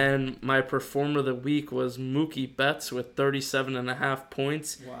 boy. And my performer of the week was Mookie Betts with 37.5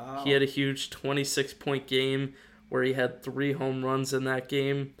 points. Wow. He had a huge 26-point game where he had 3 home runs in that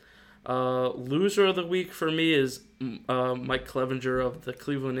game. Loser of the week for me is Mike Clevenger of the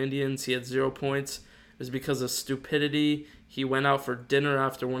Cleveland Indians. He had 0 points. It was because of stupidity. He went out for dinner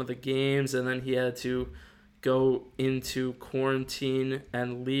after one of the games, and then he had to go into quarantine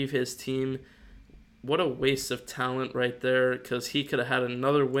and leave his team. What a waste of talent right there, because he could have had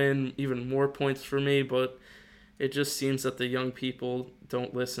another win, even more points for me, but it just seems that the young people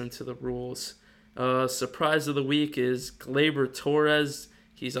don't listen to the rules. Surprise of the week is Gleyber Torres.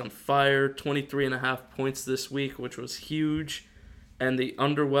 He's on fire, 23.5 points this week, which was huge. And the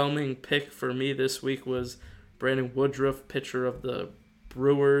underwhelming pick for me this week was Brandon Woodruff, pitcher of the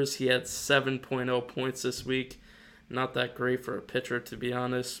Brewers. He had 7.0 points this week. Not that great for a pitcher, to be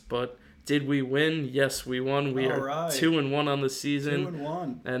honest, but did we win? Yes, we won. We are 2-1 on the season.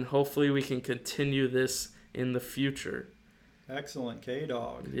 2-1. And hopefully we can continue this in the future. Excellent,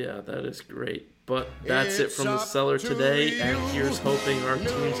 K-Dog. Yeah, that is great. But that's it from the cellar today, and here's hoping our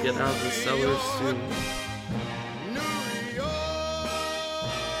teams get out of the cellar soon.